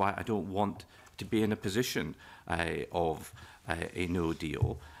 and that's why I don't want to be in a position of a no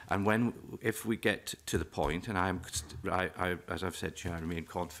deal. And if we get to the point, and as I've said to you, I remain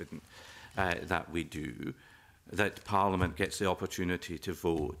confident that we do, that Parliament gets the opportunity to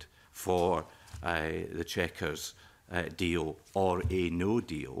vote for the Chequers deal or a no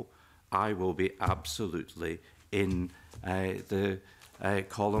deal, I will be absolutely in the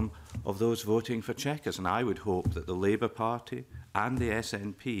column of those voting for Chequers. And I would hope that the Labour Party and the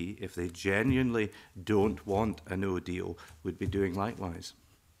SNP, if they genuinely don't want a no deal, would be doing likewise.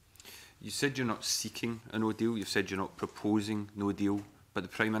 You said you're not seeking a no deal, you've said you're not proposing no deal, but the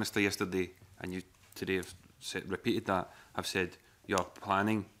Prime Minister yesterday, and you today have repeated that, have said you're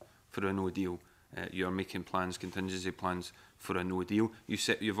planning for a no deal. You're making plans, contingency plans for a no deal.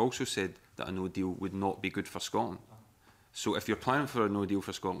 You've also said that a no deal would not be good for Scotland. So if you're planning for a no deal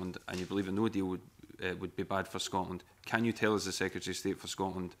for Scotland and you believe a no deal would be bad for Scotland, can you tell us, the Secretary of State for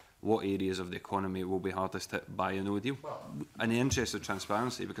Scotland, what areas of the economy will be hardest hit by a no deal? In the interest of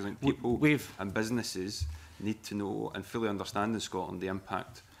transparency, because I think people and businesses need to know and fully understand in Scotland the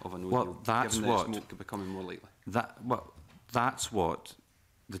impact of a no deal, given that it's becoming more likely. That's what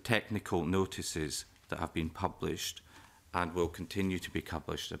the technical notices that have been published and will continue to be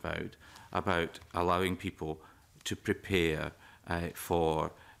published about allowing people to prepare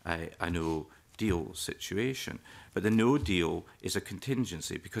for a no deal situation. But the no deal is a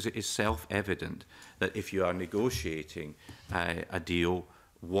contingency, because it is self-evident that if you are negotiating a deal,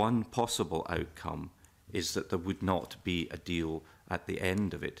 one possible outcome is that there would not be a deal at the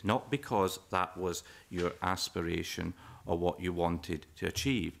end of it, not because that was your aspiration or what you wanted to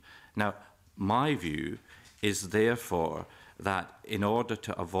achieve. Now, my view is therefore that in order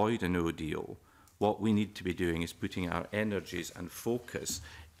to avoid a no deal, what we need to be doing is putting our energies and focus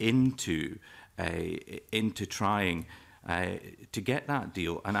into trying to get that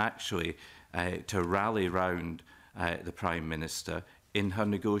deal, and actually to rally round the Prime Minister in her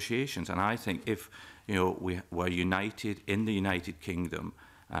negotiations. And I think if we were united in the United Kingdom,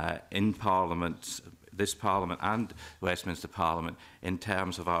 in Parliament, this Parliament and Westminster Parliament, in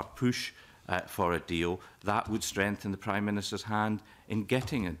terms of our push for a deal, that would strengthen the Prime Minister's hand in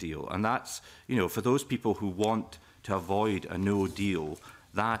getting a deal. And that's, for those people who want to avoid a no deal,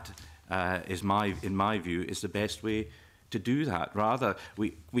 that is in my view, is the best way to do that. Rather,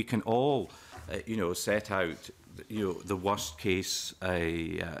 we can all, set out, the worst case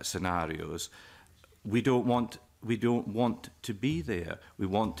scenarios. We don't want to be there. We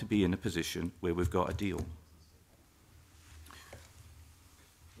want to be in a position where we've got a deal.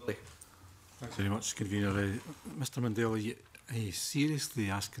 Thanks very much, Convener. Mr Mandela, are you seriously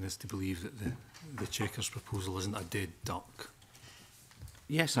asking us to believe that the Chequers proposal isn't a dead duck?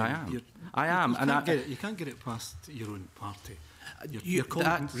 Yes, I am. I am. You can't get it past your own party. Your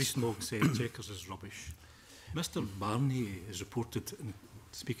colleague Rees-Mogg said Chequers is rubbish. Mr Barnier is reported, in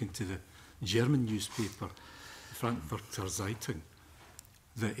speaking to the German newspaper, Frankfurter Zeitung,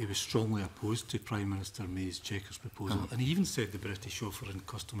 that he was strongly opposed to Prime Minister May's Chequers proposal, and he even said the British offer in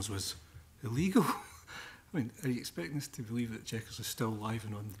customs was illegal. I mean, are you expecting us to believe that Chequers is still live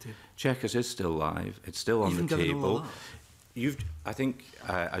and on the table? Chequers is still live. It's still on the table. I think,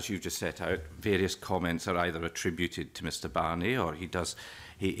 as you've just set out, various comments are either attributed to Mr Barnier or he does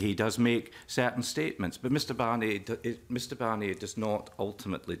make certain statements. But Mr Barnier does not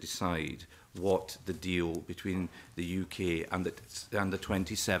ultimately decide what the deal between the UK and the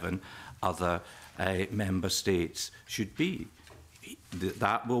 27 other member states should be.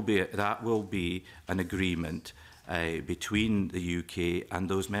 That will be an agreement between the UK and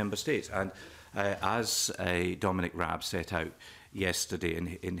those member states. And as Dominic Raab set out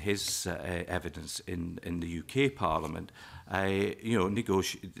yesterday in his evidence in the UK Parliament,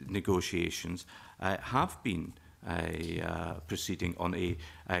 negotiations have been proceeding on a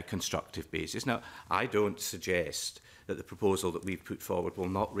constructive basis. Now, I don't suggest that the proposal that we've put forward will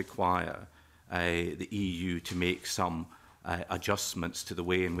not require the EU to make some adjustments to the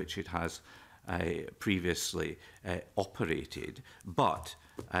way in which it has previously operated, but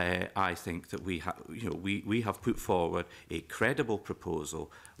I think that we have put forward a credible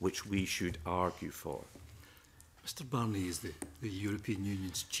proposal which we should argue for. Mr Barnier is the European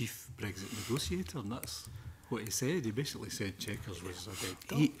Union's chief Brexit negotiator, and that's what he said. He basically said Chequers was a dead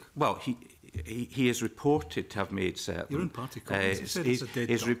duck. He is reported to have made certain... Your own party comments. He said it's a dead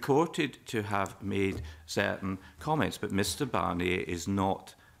He's duck. reported to have made certain comments, but Mr Barnier is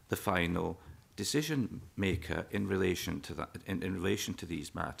not the final decision maker in relation to that, in relation to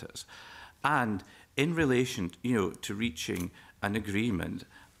these matters. And in relation, to reaching an agreement,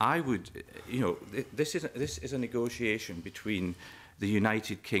 I would, this is a negotiation between the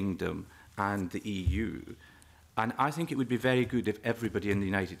United Kingdom and the EU. And I think it would be very good if everybody in the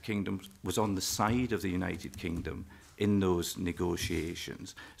United Kingdom was on the side of the United Kingdom in those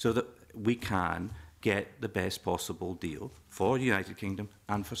negotiations, so that we can get the best possible deal for the United Kingdom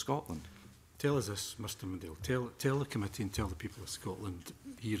and for Scotland. Tell us this, Mr Mandela. Tell the committee and tell the people of Scotland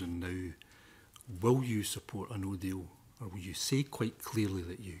here and now, will you support a no deal, or will you say quite clearly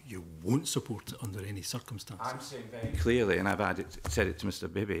that you won't support it under any circumstances? I'm saying very clearly, and I've said it to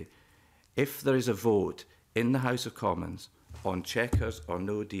Mr Bibby, if there is a vote in the House of Commons on Chequers or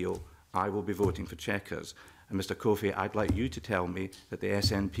no deal, I will be voting for Chequers. And Mr Kofi, I'd like you to tell me that the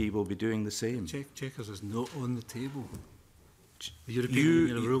SNP will be doing the same. Chequers is not on the table. The European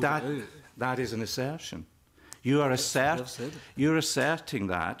Union have ruled it out. That is an assertion. You're asserting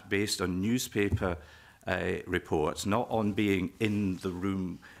that based on newspaper reports, not on being in the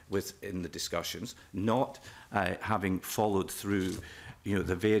room in the discussions, not having followed through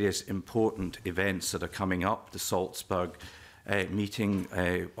the various important events that are coming up, the Salzburg meeting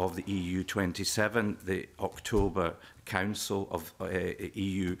of the EU 27, the October Council of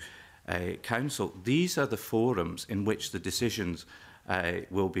EU Council. These are the forums in which the decisions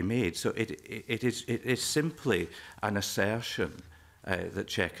will be made. So it is simply an assertion that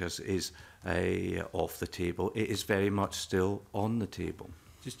Chequers is off the table. It is very much still on the table.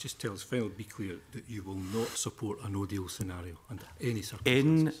 Just tell us, finally, be clear that you will not support a no-deal scenario under any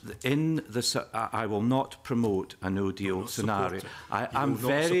circumstances. I will not promote a no-deal scenario. I am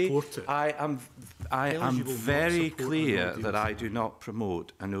very clear that I do not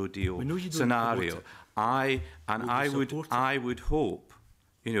promote a no-deal scenario. I would hope,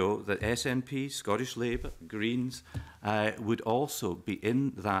 that SNP, Scottish Labour, Greens, would also be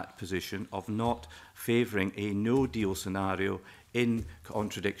in that position of not favouring a no-deal scenario in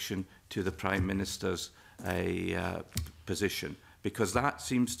contradiction to the Prime Minister's position, because that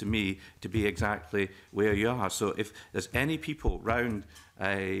seems to me to be exactly where you are. So if there's any people round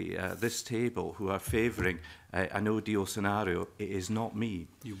this table who are favouring a no-deal scenario, it is not me.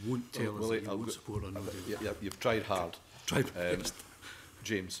 You won't tell us that you won't support a no-deal. Yeah, you've tried hard.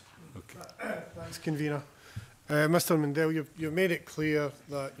 James. Okay. Thanks, Convener. Mr Mundell, you've made it clear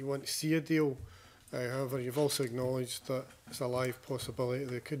that you want to see a deal. However, you've also acknowledged that it's a live possibility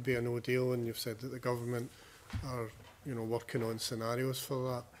there could be a no deal, and you've said that the government are, working on scenarios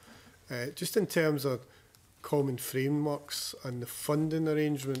for that. Just in terms of common frameworks and the funding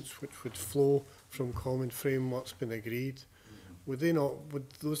arrangements which would flow from common frameworks being agreed, would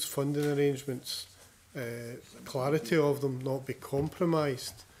those funding arrangements, clarity of them, not be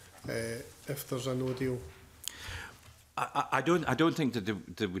compromised if there's a no deal? I don't think that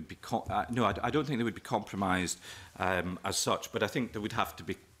there would be I don't think they would be compromised as such. But I think there would have to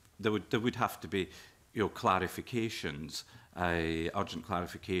be clarifications, urgent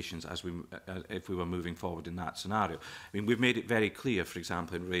clarifications as if we were moving forward in that scenario. I mean, we've made it very clear, for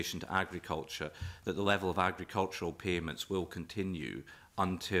example, in relation to agriculture, that the level of agricultural payments will continue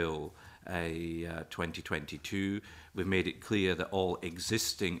until 2022. We've made it clear that all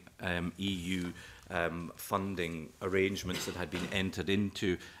existing EU funding arrangements that had been entered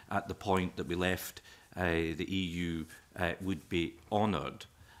into at the point that we left the EU would be honoured.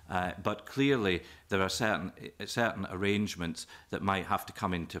 But clearly there are certain arrangements that might have to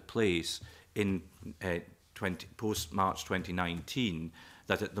come into place in post-March 2019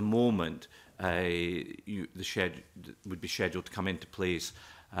 that at the moment would be scheduled to come into place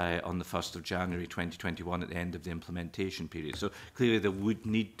on the 1st of January 2021 at the end of the implementation period. So clearly there would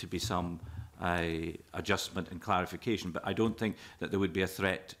need to be some adjustment and clarification, but I don't think that there would be a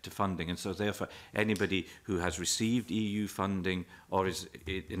threat to funding. And so therefore anybody who has received EU funding or is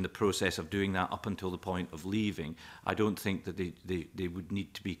in the process of doing that up until the point of leaving, I don't think that they would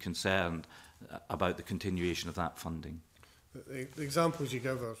need to be concerned about the continuation of that funding. The examples you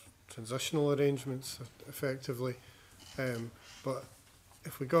give are transitional arrangements, effectively. But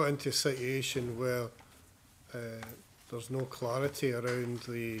if we got into a situation where there's no clarity around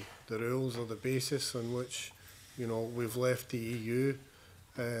the rules or the basis on which we've left the EU,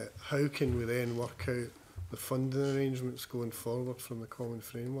 how can we then work out the funding arrangements going forward from the common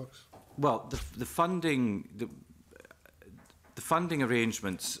frameworks? Well, the funding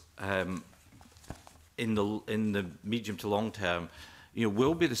arrangements in the medium to long term,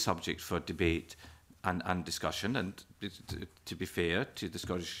 will be the subject for debate and discussion. And to be fair to the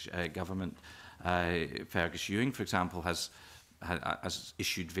Scottish Government, Fergus Ewing, for example, has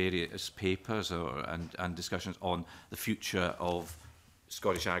issued various papers and discussions on the future of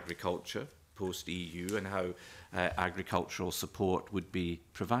Scottish agriculture post-EU and how agricultural support would be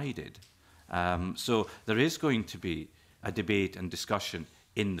provided. So there is going to be a debate and discussion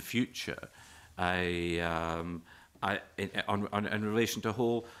in the future in relation to a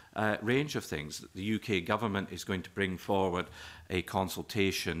whole range of things. The UK government is going to bring forward a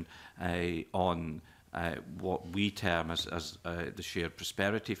consultation on what we term as the Shared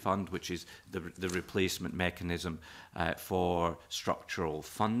Prosperity Fund, which is the replacement mechanism for structural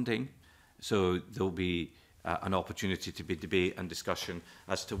funding. So there'll be an opportunity to be debate and discussion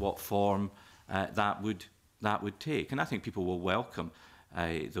as to what form that would take. And I think people will welcome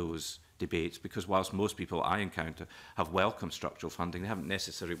those debates, because whilst most people I encounter have welcomed structural funding, they haven't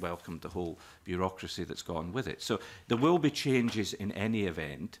necessarily welcomed the whole bureaucracy that's gone with it. So there will be changes in any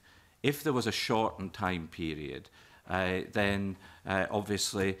event. If there was a shortened time period, then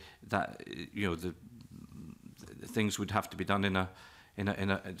obviously that the things would have to be done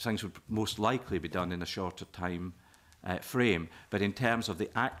things would most likely be done in a shorter time frame. But in terms of the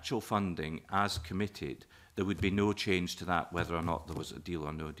actual funding as committed, there would be no change to that, whether or not there was a deal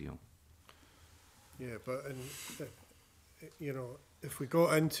or no deal. Yeah, but if we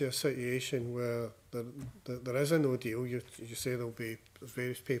got into a situation where there is a no deal, you say there'll be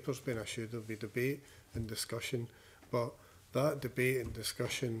various papers being issued, there'll be debate and discussion, but that debate and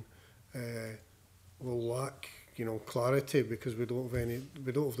discussion will lack clarity, because we don't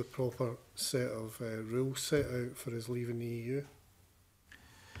have the proper set of rules set out for us leaving the EU.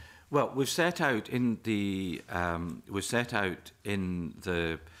 Well, we've set out in the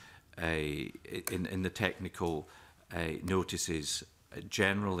technical notices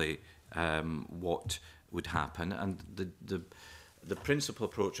generally what would happen, and the principal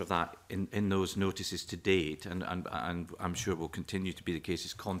approach of that in those notices to date, and I'm sure will continue to be the case,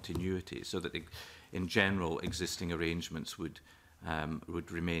 is continuity, so that in general existing arrangements would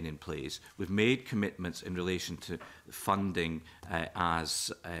remain in place. We've made commitments in relation to funding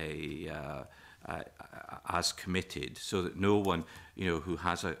as committed, so that no one, who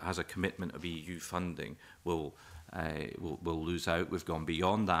has a commitment of EU funding will lose out. We've gone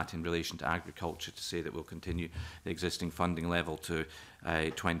beyond that in relation to agriculture to say that we'll continue the existing funding level to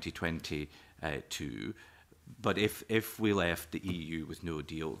 2022. But if we left the EU with no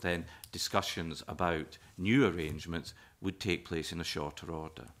deal, then discussions about new arrangements would take place in a shorter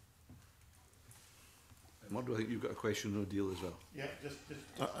order. Murdo, I think you've got a question on no deal as well. Yeah, just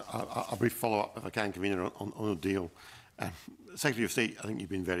a brief follow-up, if I can, Convener, on no deal. Secretary of State, I think you've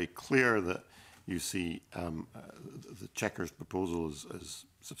been very clear that you see the Chequers proposal as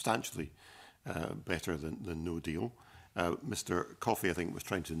substantially better than no deal. Mr. Coffey, I think, was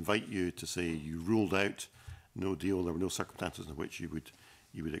trying to invite you to say you ruled out no deal. There were no circumstances in which you would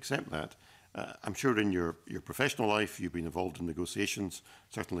accept that. I'm sure in your professional life you've been involved in negotiations.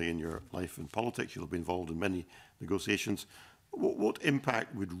 Certainly in your life in politics you'll be involved in many negotiations. What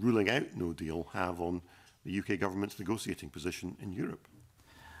impact would ruling out no deal have on the UK government's negotiating position in Europe?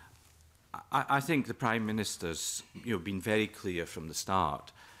 I think the Prime Minister's been very clear from the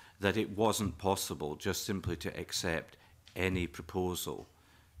start that it wasn't possible just simply to accept any proposal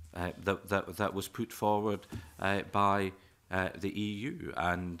that was put forward by the EU,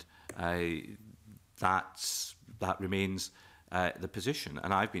 and that remains the position.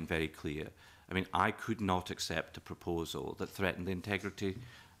 And I've been very clear. I mean, I could not accept a proposal that threatened the integrity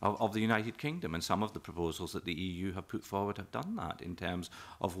of the United Kingdom, and some of the proposals that the EU have put forward have done that in terms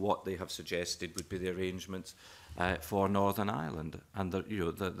of what they have suggested would be the arrangements for Northern Ireland, and that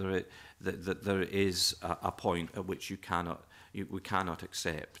there is a point at which we cannot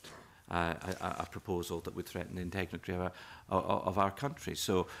accept a proposal that would threaten the integrity of our country.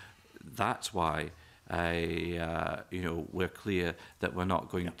 So that's why we're clear that we're not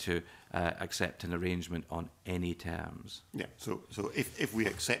going to accept an arrangement on any terms. Yeah. So if we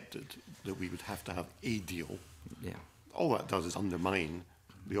accepted that we would have to have a deal, all that does is undermine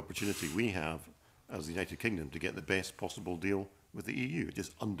the opportunity we have as the United Kingdom to get the best possible deal with the EU. It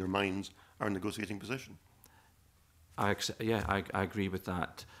just undermines our negotiating position. I agree with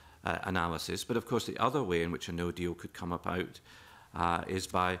that analysis. But of course, the other way in which a no deal could come about is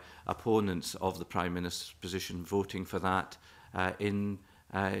by opponents of the Prime Minister's position voting for that in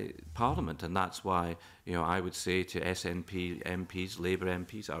Parliament. And that's why I would say to SNP MPs, Labour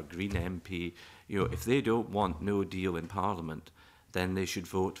MPs, our Green MP, if they don't want no deal in Parliament, then they should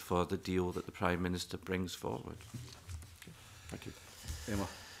vote for the deal that the Prime Minister brings forward. Thank you. Emma.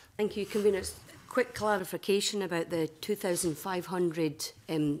 Thank you, Convener. Quick clarification about the 2,500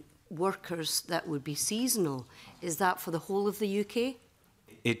 workers that would be seasonal. Is that for the whole of the UK?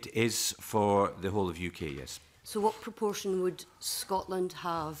 It is for the whole of UK, yes. So what proportion would Scotland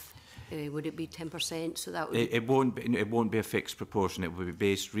have? Would it be 10%? So that would it won't be a fixed proportion. It will be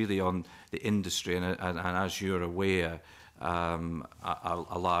based really on the industry, and as you're aware,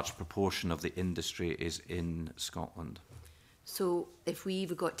 a large proportion of the industry is in Scotland. So if we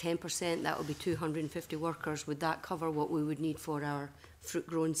even got 10%, that would be 250 workers. Would that cover what we would need for our fruit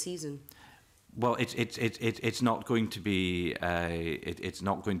growing season? Well, it's not going to be it's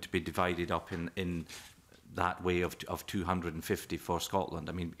not going to be divided up in that way of 250 for Scotland.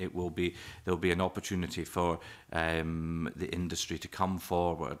 I mean, there'll be an opportunity for the industry to come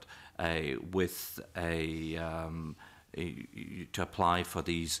forward with to apply for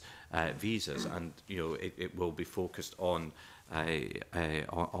these visas, and it will be focused on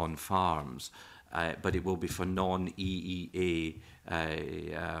farms, but it will be for non-EEA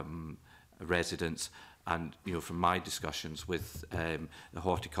residents. And from my discussions with the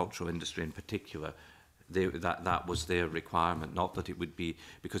horticultural industry in particular, that was their requirement. Not that it would be,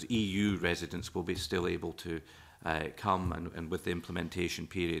 because EU residents will be still able to come, and with the implementation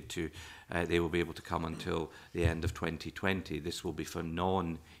period they will be able to come until the end of 2020. This will be for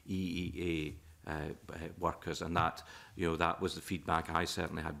non-EEA workers, and that was the feedback I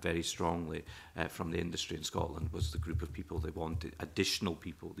certainly had very strongly from the industry in Scotland. Was the group of people they wanted, additional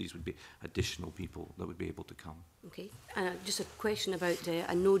people. These would be additional people that would be able to come. Okay, just a question about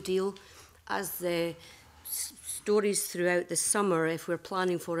a no deal. As the stories throughout the summer, if we're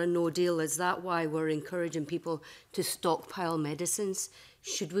planning for a no deal, is that why we're encouraging people to stockpile medicines?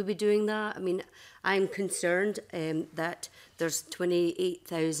 Should we be doing that? I mean, I'm concerned that there's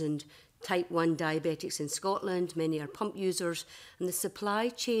 28,000 type 1 diabetics in Scotland. Many are pump users, and the supply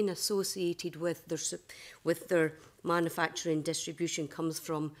chain associated with their manufacturing distribution comes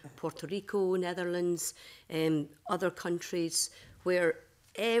from Puerto Rico, Netherlands, other countries where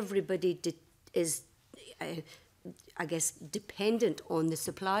everybody is, I guess, dependent on the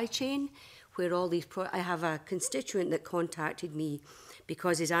supply chain, where all these... I have a constituent that contacted me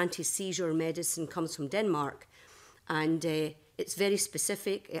because his anti-seizure medicine comes from Denmark, and it's very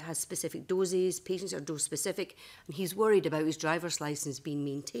specific. It has specific doses. Patients are dose specific, and he's worried about his driver's license being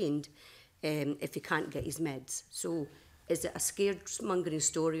maintained if he can't get his meds. So, is it a scaremongering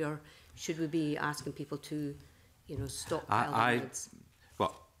story, or should we be asking people to, you know, stockpile their meds?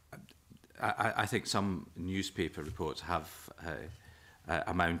 Well, I think some newspaper reports have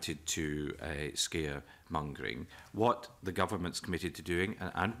amounted to scaremongering. What the government's committed to doing,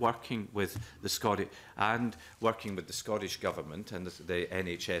 and working with the Scottish government and the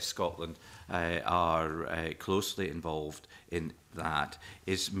NHS Scotland are closely involved in that,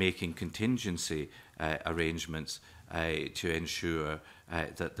 is making contingency arrangements to ensure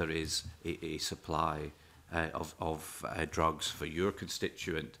that there is a supply of drugs for your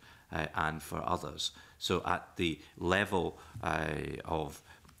constituent and for others. So at the level of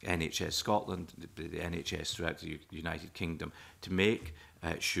NHS Scotland, the NHS throughout the United Kingdom, to make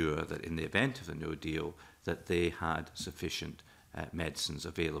sure that in the event of a no deal, that they had sufficient medicines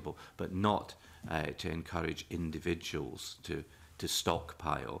available, but not to encourage individuals to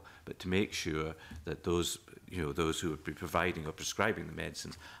stockpile, but to make sure that those who would be providing or prescribing the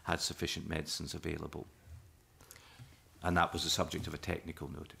medicines had sufficient medicines available. And that was the subject of a technical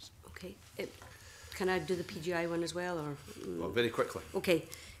notice. Okay. Can I do the PGI one as well? Or well, very quickly. Okay.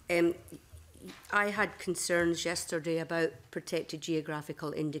 I had concerns yesterday about protected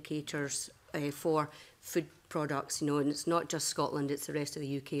geographical indicators for food products, you know, and it's not just Scotland, it's the rest of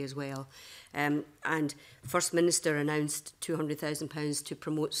the UK as well. And First Minister announced £200,000 to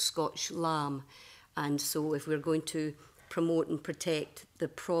promote Scotch lamb. And so if we're going to promote and protect the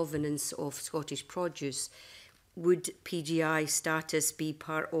provenance of Scottish produce, would PGI status be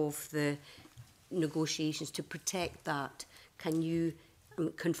part of the negotiations to protect that? Can you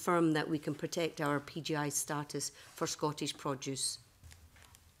confirm that we can protect our PGI status for Scottish produce?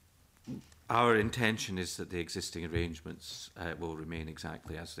 Our intention is that the existing arrangements will remain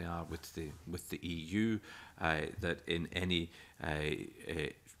exactly as they are with the EU. That in any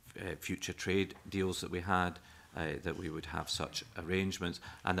future trade deals that we had, that we would have such arrangements,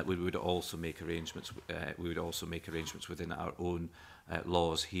 and that we would also make arrangements. We would also make arrangements within our own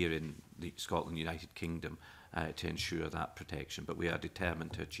laws here in the Scotland, United Kingdom, to ensure that protection. But we are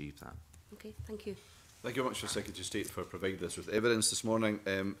determined to achieve that. Okay, thank you. Thank you very much, Secretary of State, for providing us with evidence this morning.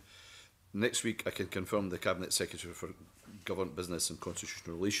 Next week, I can confirm the Cabinet Secretary for Government Business and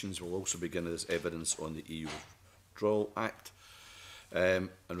Constitutional Relations will also begin as evidence on the EU Withdrawal Act. And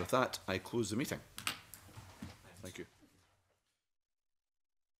with that, I close the meeting. Thank you.